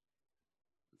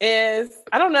is,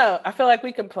 I don't know. I feel like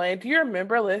we complain. Do you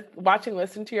remember watching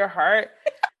Listen to Your Heart?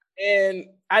 And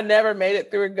I never made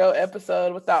it through a Go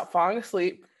episode without falling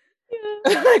asleep.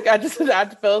 Yeah. Like I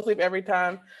fell asleep every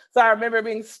time. So I remember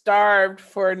being starved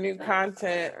for new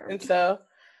content. And so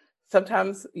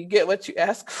sometimes you get what you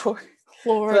ask for.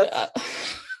 Florida. So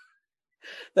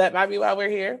that might be why we're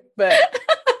here. But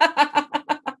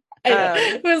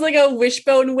it was like a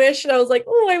wishbone wish, and I was like,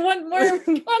 oh, I want more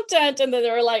content, and then they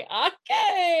were like,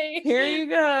 okay, here you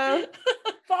go.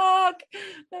 Fuck.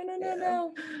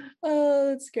 No. Oh,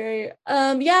 that's great.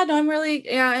 I'm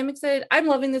excited. I'm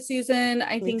loving the season.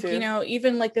 I think, you know,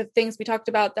 even like the things we talked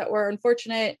about that were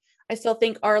unfortunate, I still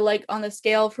think are like on the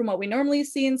scale from what we normally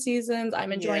see in seasons.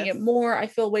 I'm enjoying it more. I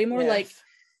feel way more like,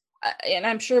 and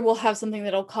I'm sure we'll have something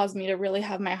that'll cause me to really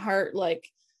have my heart like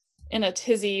in a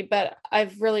tizzy, but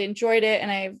I've really enjoyed it,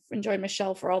 and I've enjoyed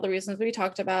Michelle for all the reasons we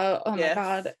talked about. Oh my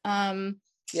God.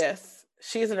 Yes,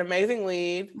 she's an amazing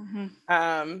lead.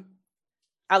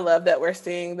 I love that we're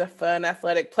seeing the fun,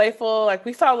 athletic, playful. Like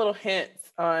we saw little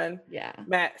hints on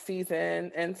Matt's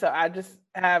season. And so I just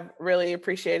have really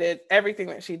appreciated everything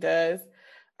that she does.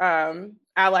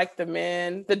 I like the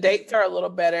men. The dates are a little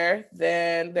better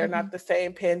than they're not the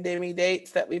same pandemic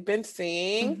dates that we've been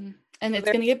seeing. And it's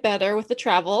going to get better with the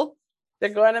travel. They're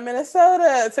going to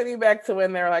Minnesota. It took me back to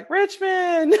when they were like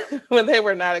Richmond, when they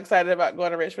were not excited about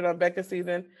going to Richmond on Becca's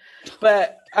season.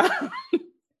 But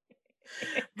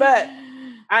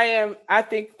I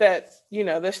think that, you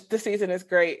know, the season is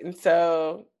great. And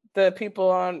so the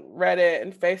people on Reddit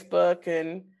and Facebook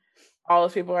and all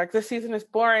those people are like, this season is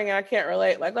boring and I can't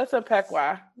relate. Like, let's unpack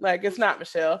why. Like, it's not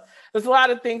Michelle. There's a lot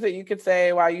of things that you could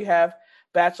say why you have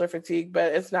Bachelor fatigue,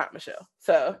 but it's not Michelle.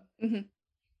 So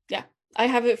yeah, I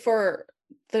have it for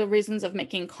the reasons of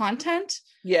making content.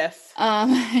 Yes.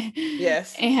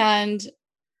 Yes. And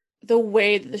the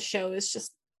way that the show is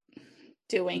just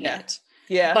doing it.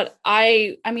 Yeah. But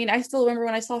I mean, I still remember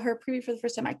when I saw her preview for the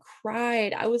first time, I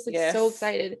cried. I was like so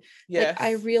excited. Yes. Like,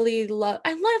 I love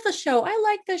the show. I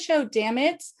like the show, damn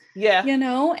it. Yeah. You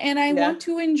know, and I want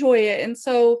to enjoy it. And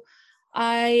so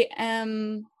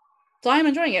I'm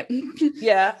enjoying it.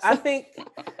 Yeah. I think,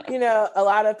 you know, a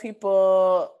lot of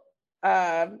people,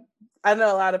 I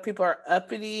know a lot of people are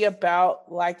uppity about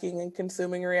liking and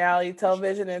consuming reality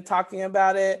television and talking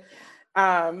about it.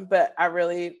 But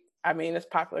I mean, it's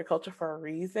popular culture for a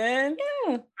reason.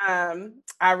 Yeah.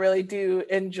 I really do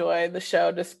enjoy the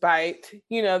show despite,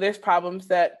 you know, there's problems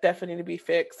that definitely need to be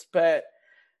fixed, but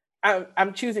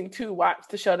I'm choosing to watch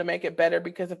the show to make it better,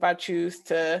 because if I choose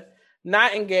to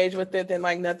not engage with it, then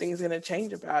like nothing's going to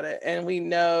change about it. And we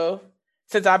know,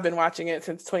 since I've been watching it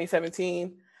since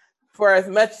 2017, for as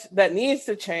much that needs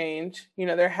to change, you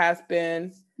know, there has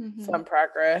been some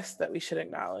progress that we should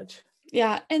acknowledge.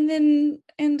 Yeah. And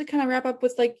to kind of wrap up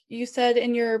with, like you said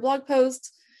in your blog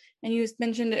post, and you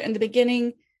mentioned it in the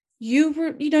beginning, you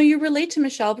relate to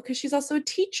Michelle because she's also a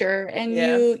teacher, and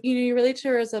you relate to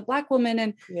her as a Black woman.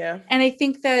 And and I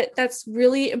think that that's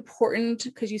really important,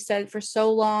 because you said for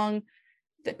so long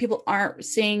that people aren't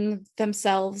seeing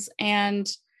themselves, and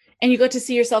you got to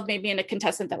see yourself maybe in a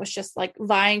contestant that was just like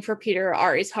vying for Peter or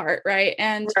Ari's heart. Right.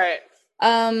 And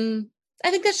I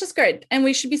think that's just great, and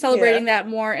we should be celebrating that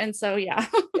more. And so,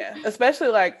 especially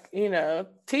like, you know,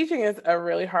 teaching is a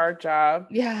really hard job.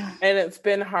 Yeah. And it's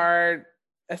been hard,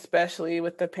 especially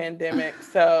with the pandemic.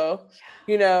 So,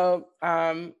 you know,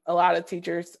 a lot of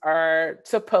teachers are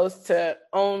supposed to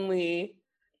only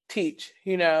teach,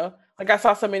 you know, like I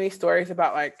saw so many stories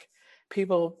about like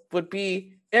people would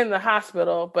be in the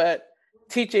hospital, but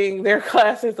teaching their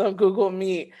classes on Google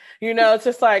Meet, you know, it's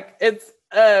just like, it's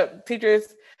teachers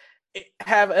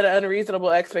have an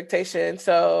unreasonable expectation.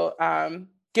 So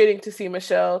getting to see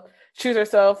Michelle choose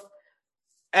herself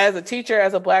as a teacher,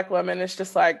 as a Black woman, it's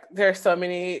just like it's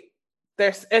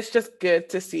just good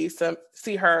to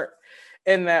see her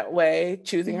in that way,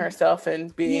 choosing herself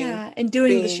and being and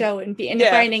doing the show and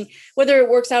finding whether it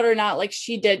works out or not, like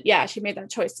she did. She made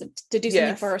that choice to do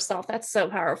something for herself. That's so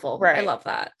powerful. Right. I love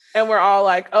that. And we're all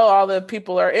like, oh, all the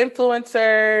people are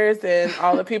influencers and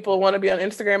all the people want to be on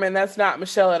Instagram, and that's not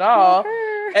Michelle at all.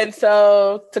 And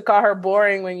so to call her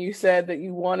boring when you said that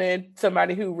you wanted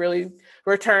somebody who really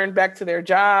returned back to their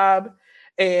job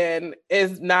and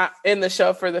is not in the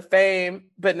show for the fame,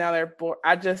 but now they're bored.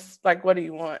 I just like, what do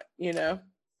you want? You know,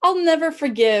 I'll never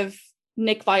forgive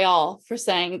Nick Viall for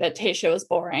saying that Tayshia was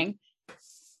boring.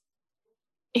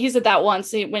 He said that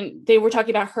once when they were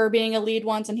talking about her being a lead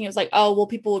once, and he was like, oh, well,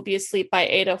 people would be asleep by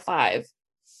 8:05.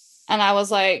 And I was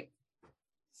like,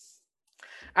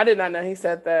 I did not know he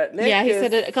said that. He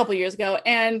said it a couple years ago,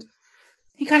 and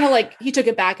he kind of like, he took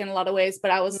it back in a lot of ways,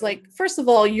 but I was like, first of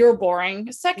all, you're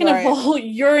boring. Second of all,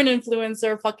 you're an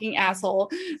influencer fucking asshole.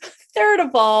 Third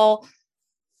of all,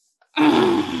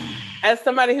 as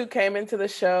somebody who came into the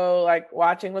show, like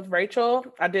watching with Rachel,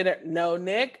 I didn't know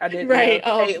Nick. I didn't know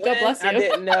Caitlin. God bless you. I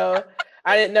didn't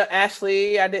know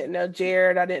Ashley. I didn't know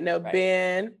Jared. I didn't know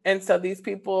Ben. And so these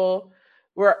people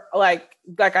were like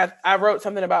I wrote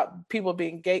something about people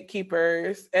being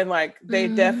gatekeepers, and like they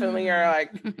definitely are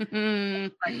like,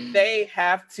 like they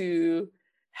have to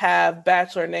have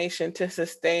Bachelor Nation to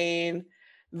sustain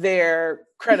their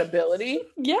credibility.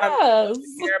 Yes. I would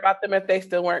care about them if they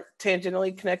still weren't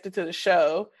tangentially connected to the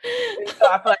show. And so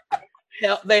I feel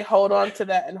like they hold on to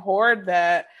that and hoard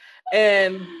that,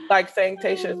 and like saying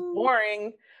Tayshia is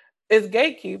boring is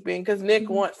gatekeeping, because Nick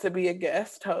wants to be a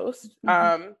guest host.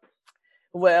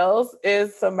 Wells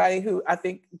is somebody who I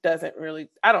think doesn't really,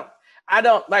 I don't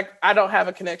have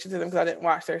a connection to them because I didn't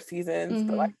watch their seasons,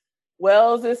 but like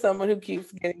Wells is someone who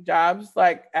keeps getting jobs.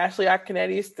 Like Ashley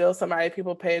Akinetti is still somebody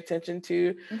people pay attention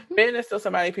to. Mhm. Ben is still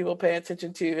somebody people pay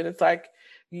attention to. And it's like,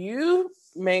 you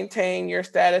maintain your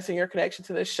status and your connection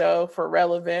to the show for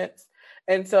relevance.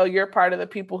 And so you're part of the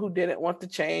people who didn't want to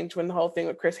change when the whole thing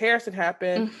with Chris Harrison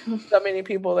happened. Mhm. So many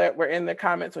people that were in the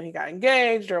comments when he got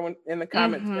engaged or when in the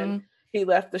comments when Mhm. he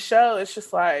left the show, it's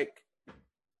just like,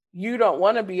 you don't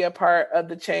want to be a part of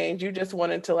the change. You just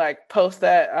wanted to like post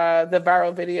that the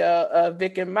viral video of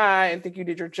Vic and Mai and think you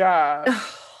did your job.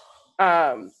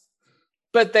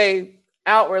 But they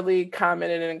outwardly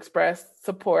commented and expressed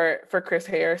support for Chris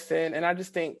Harrison. And I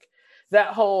just think that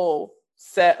whole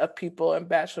set of people in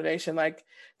Bachelor Nation, like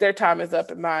their time is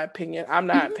up, in my opinion. I'm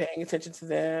not paying attention to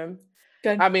them.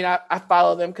 Good. I mean, I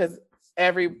follow them because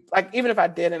even if I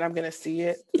didn't, I'm gonna see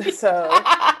it. So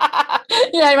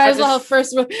yeah, I might as well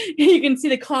first. You can see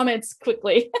the comments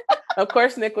quickly. Of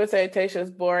course, Nick would say Tayshia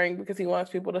is boring because he wants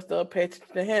people to still pay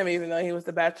attention to him, even though he was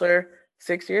the Bachelor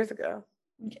 6 years ago.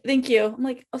 Thank you. I'm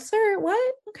like, oh, sir,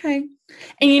 what? Okay.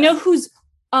 And you know who's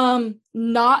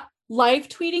not live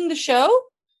tweeting the show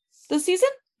this season?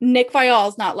 Nick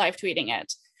Viall's not live tweeting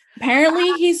it.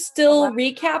 Apparently, he's still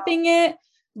recapping it,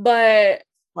 but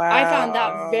I found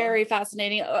that very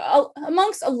fascinating.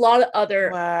 Amongst a lot of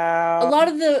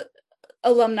the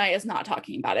alumni is not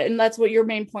talking about it, and that's what your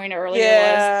main point earlier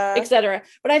was, etc.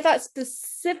 But I thought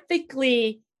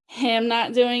specifically him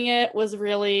not doing it was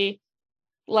really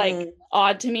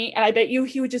odd to me, and I bet you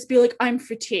he would just be like, I'm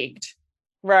fatigued.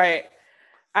 Right.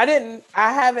 I brought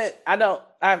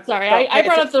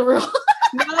up the rule.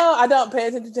 No, I don't pay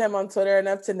attention to him on Twitter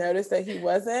enough to notice that he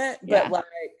wasn't. But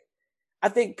I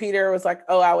think Peter was like,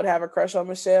 oh, I would have a crush on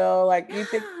Michelle. Like, you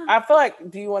think, I feel like,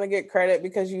 do you want to get credit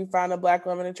because you found a Black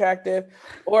woman attractive?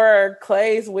 Or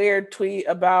Clay's weird tweet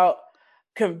about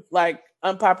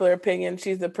unpopular opinion,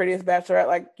 she's the prettiest bachelorette.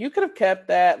 Like, you could have kept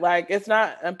that. Like, it's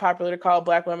not unpopular to call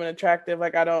Black women attractive.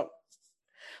 Like,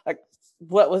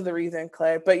 what was the reason,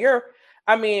 Clay? But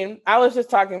I was just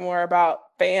talking more about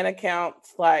fan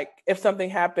accounts. Like, if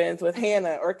something happens with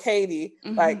Hannah or Katie,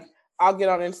 like, I'll get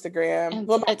on Instagram.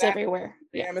 It's everywhere.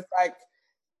 Yeah. It's like,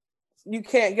 you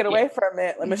can't get away from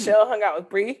it. Like, Michelle hung out with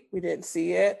Brie. We didn't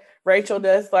see it. Rachel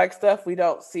does like stuff. We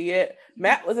don't see it.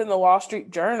 Matt was in the Wall Street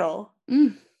Journal.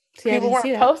 People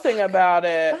weren't posting about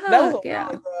it. That was a while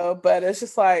ago, but it's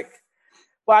just like,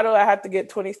 why do I have to get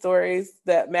 20 stories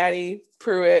that Maddie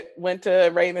Pruitt went to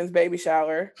Raven's baby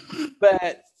shower?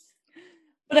 But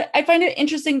I find it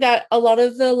interesting that a lot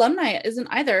of the alumni isn't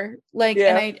either.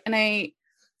 I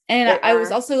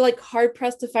was also like hard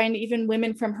pressed to find even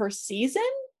women from her season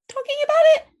talking about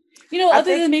it.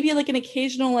 Other than maybe like an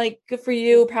occasional like good for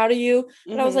you, proud of you.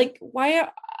 But I was like, why?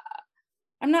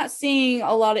 I'm not seeing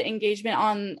a lot of engagement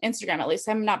on Instagram, at least.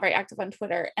 I'm not very active on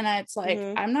Twitter. And it's like,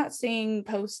 I'm not seeing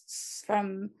posts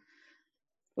from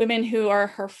women who are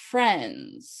her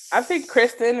friends. I think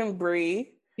Kristen and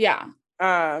Brie. Yeah.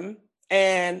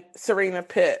 And Serena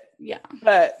Pitt. Yeah.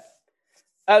 But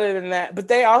other than that,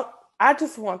 I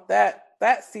just want that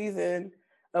season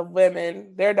of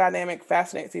women, their dynamic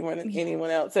fascinates me more than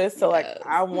anyone else's. So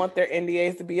I want their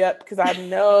NDAs to be up because I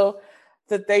know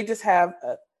that they just have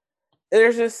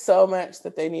there's just so much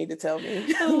that they need to tell me.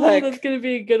 That's gonna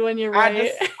be a good one. You're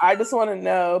right. I just want to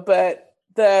know, but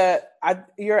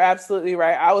you're absolutely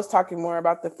right. I was talking more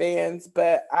about the fans,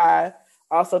 but I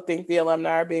also think the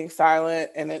alumni are being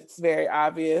silent, and it's very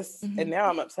obvious. And now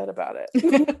I'm upset about it.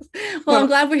 Well, I'm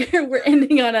glad we're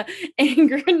ending on an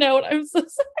anger note. I'm so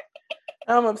sorry.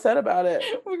 I'm upset about it.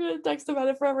 We're gonna text about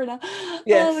it forever now.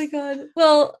 Yes. Oh my god.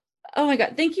 Well. Oh my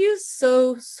god, thank you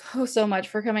so much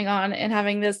for coming on and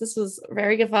having this. This was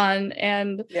very good fun.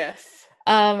 And yes.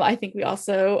 I think we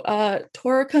also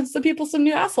tore some people some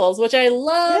new assholes, which I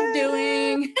love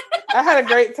doing. I had a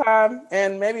great time,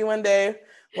 and maybe one day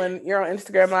when you're on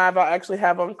Instagram Live, I'll actually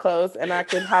have on clothes and I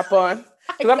can hop on.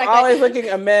 Because I'm always looking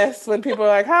a mess when people are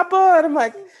like, hop on. I'm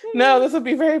like, no, this would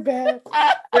be very bad.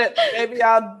 But maybe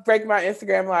I'll break my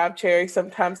Instagram Live cherry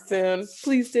sometime soon.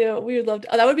 Please do. We would love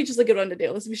to. Oh, that would be just a good one to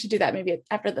do. We should do that maybe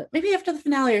after the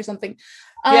finale or something.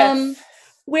 Yes.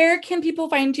 Where can people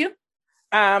find you?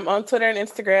 On Twitter and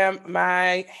Instagram,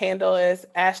 my handle is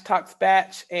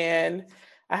 #TalksBatch, and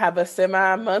I have a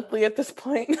semi-monthly at this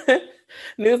point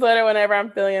newsletter whenever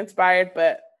I'm feeling inspired,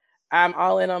 but I'm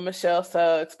all in on Michelle,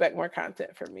 so expect more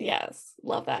content from me. Yes,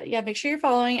 love that. Yeah, make sure you're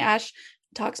following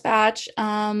 #TalksBatch.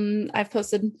 I've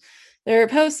posted their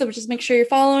posts. So just make sure you're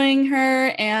following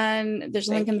her, and there's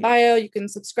a link in the bio. You can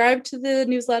subscribe to the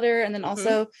newsletter, and then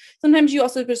also sometimes you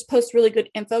also just post really good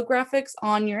infographics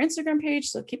on your Instagram page.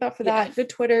 So keep out for that. Good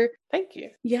Twitter. Thank you.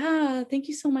 Yeah. Thank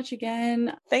you so much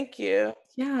again. Thank you.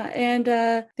 Yeah.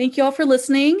 And thank you all for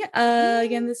listening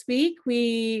again this week.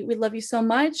 We love you so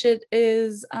much. It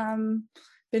is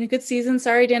been a good season.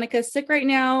 Sorry, Danica's sick right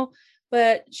now,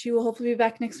 but she will hopefully be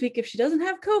back next week if she doesn't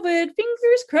have COVID.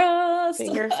 Fingers crossed.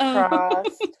 Fingers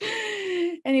crossed.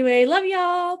 Anyway, love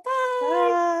y'all. Bye.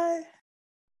 Bye.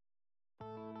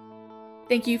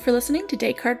 Thank you for listening to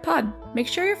Daycard Pod. Make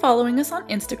sure you're following us on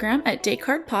Instagram at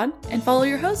Daycard Pod and follow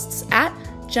your hosts at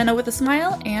Jenna with a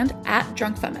Smile and at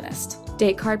Drunk Feminist.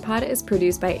 Daycard Pod is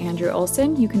produced by Andrew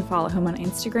Olson. You can follow him on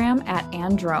Instagram at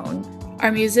Androne.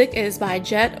 Our music is by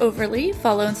Jet Overly.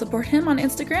 Follow and support him on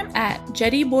Instagram at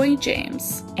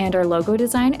JettyBoyJames. And our logo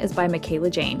design is by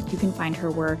Michaela Jane. You can find her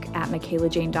work at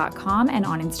michaelajane.com and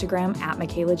on Instagram at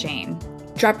Michaela Jane.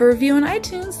 Drop a review on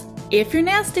iTunes if you're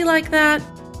nasty like that.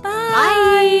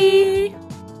 Bye!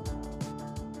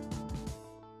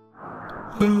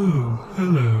 Oh,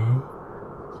 hello.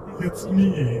 It's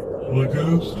me, the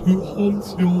ghost who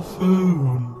haunts your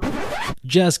phone.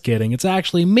 Just kidding, it's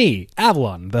actually me,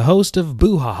 Avalon, the host of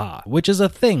Boo Ha Ha, which is a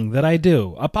thing that I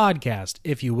do, a podcast,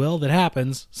 if you will, that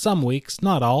happens some weeks,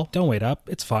 not all. Don't wait up,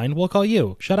 it's fine, we'll call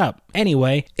you. Shut up.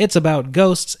 Anyway, it's about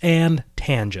ghosts and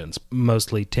tangents,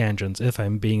 mostly tangents, if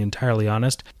I'm being entirely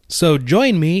honest. So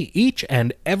join me each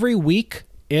and every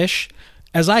week-ish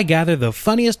as I gather the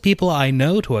funniest people I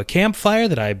know to a campfire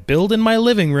that I build in my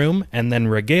living room and then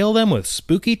regale them with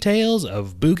spooky tales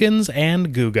of boogans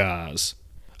and googas.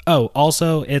 Oh,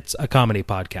 also, it's a comedy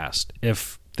podcast,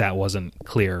 if that wasn't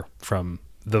clear from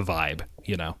the vibe,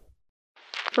 you know.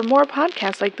 For more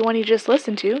podcasts like the one you just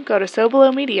listened to, go to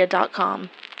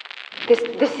SoBelowMedia.com. This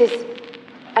is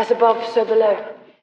As Above, So Below.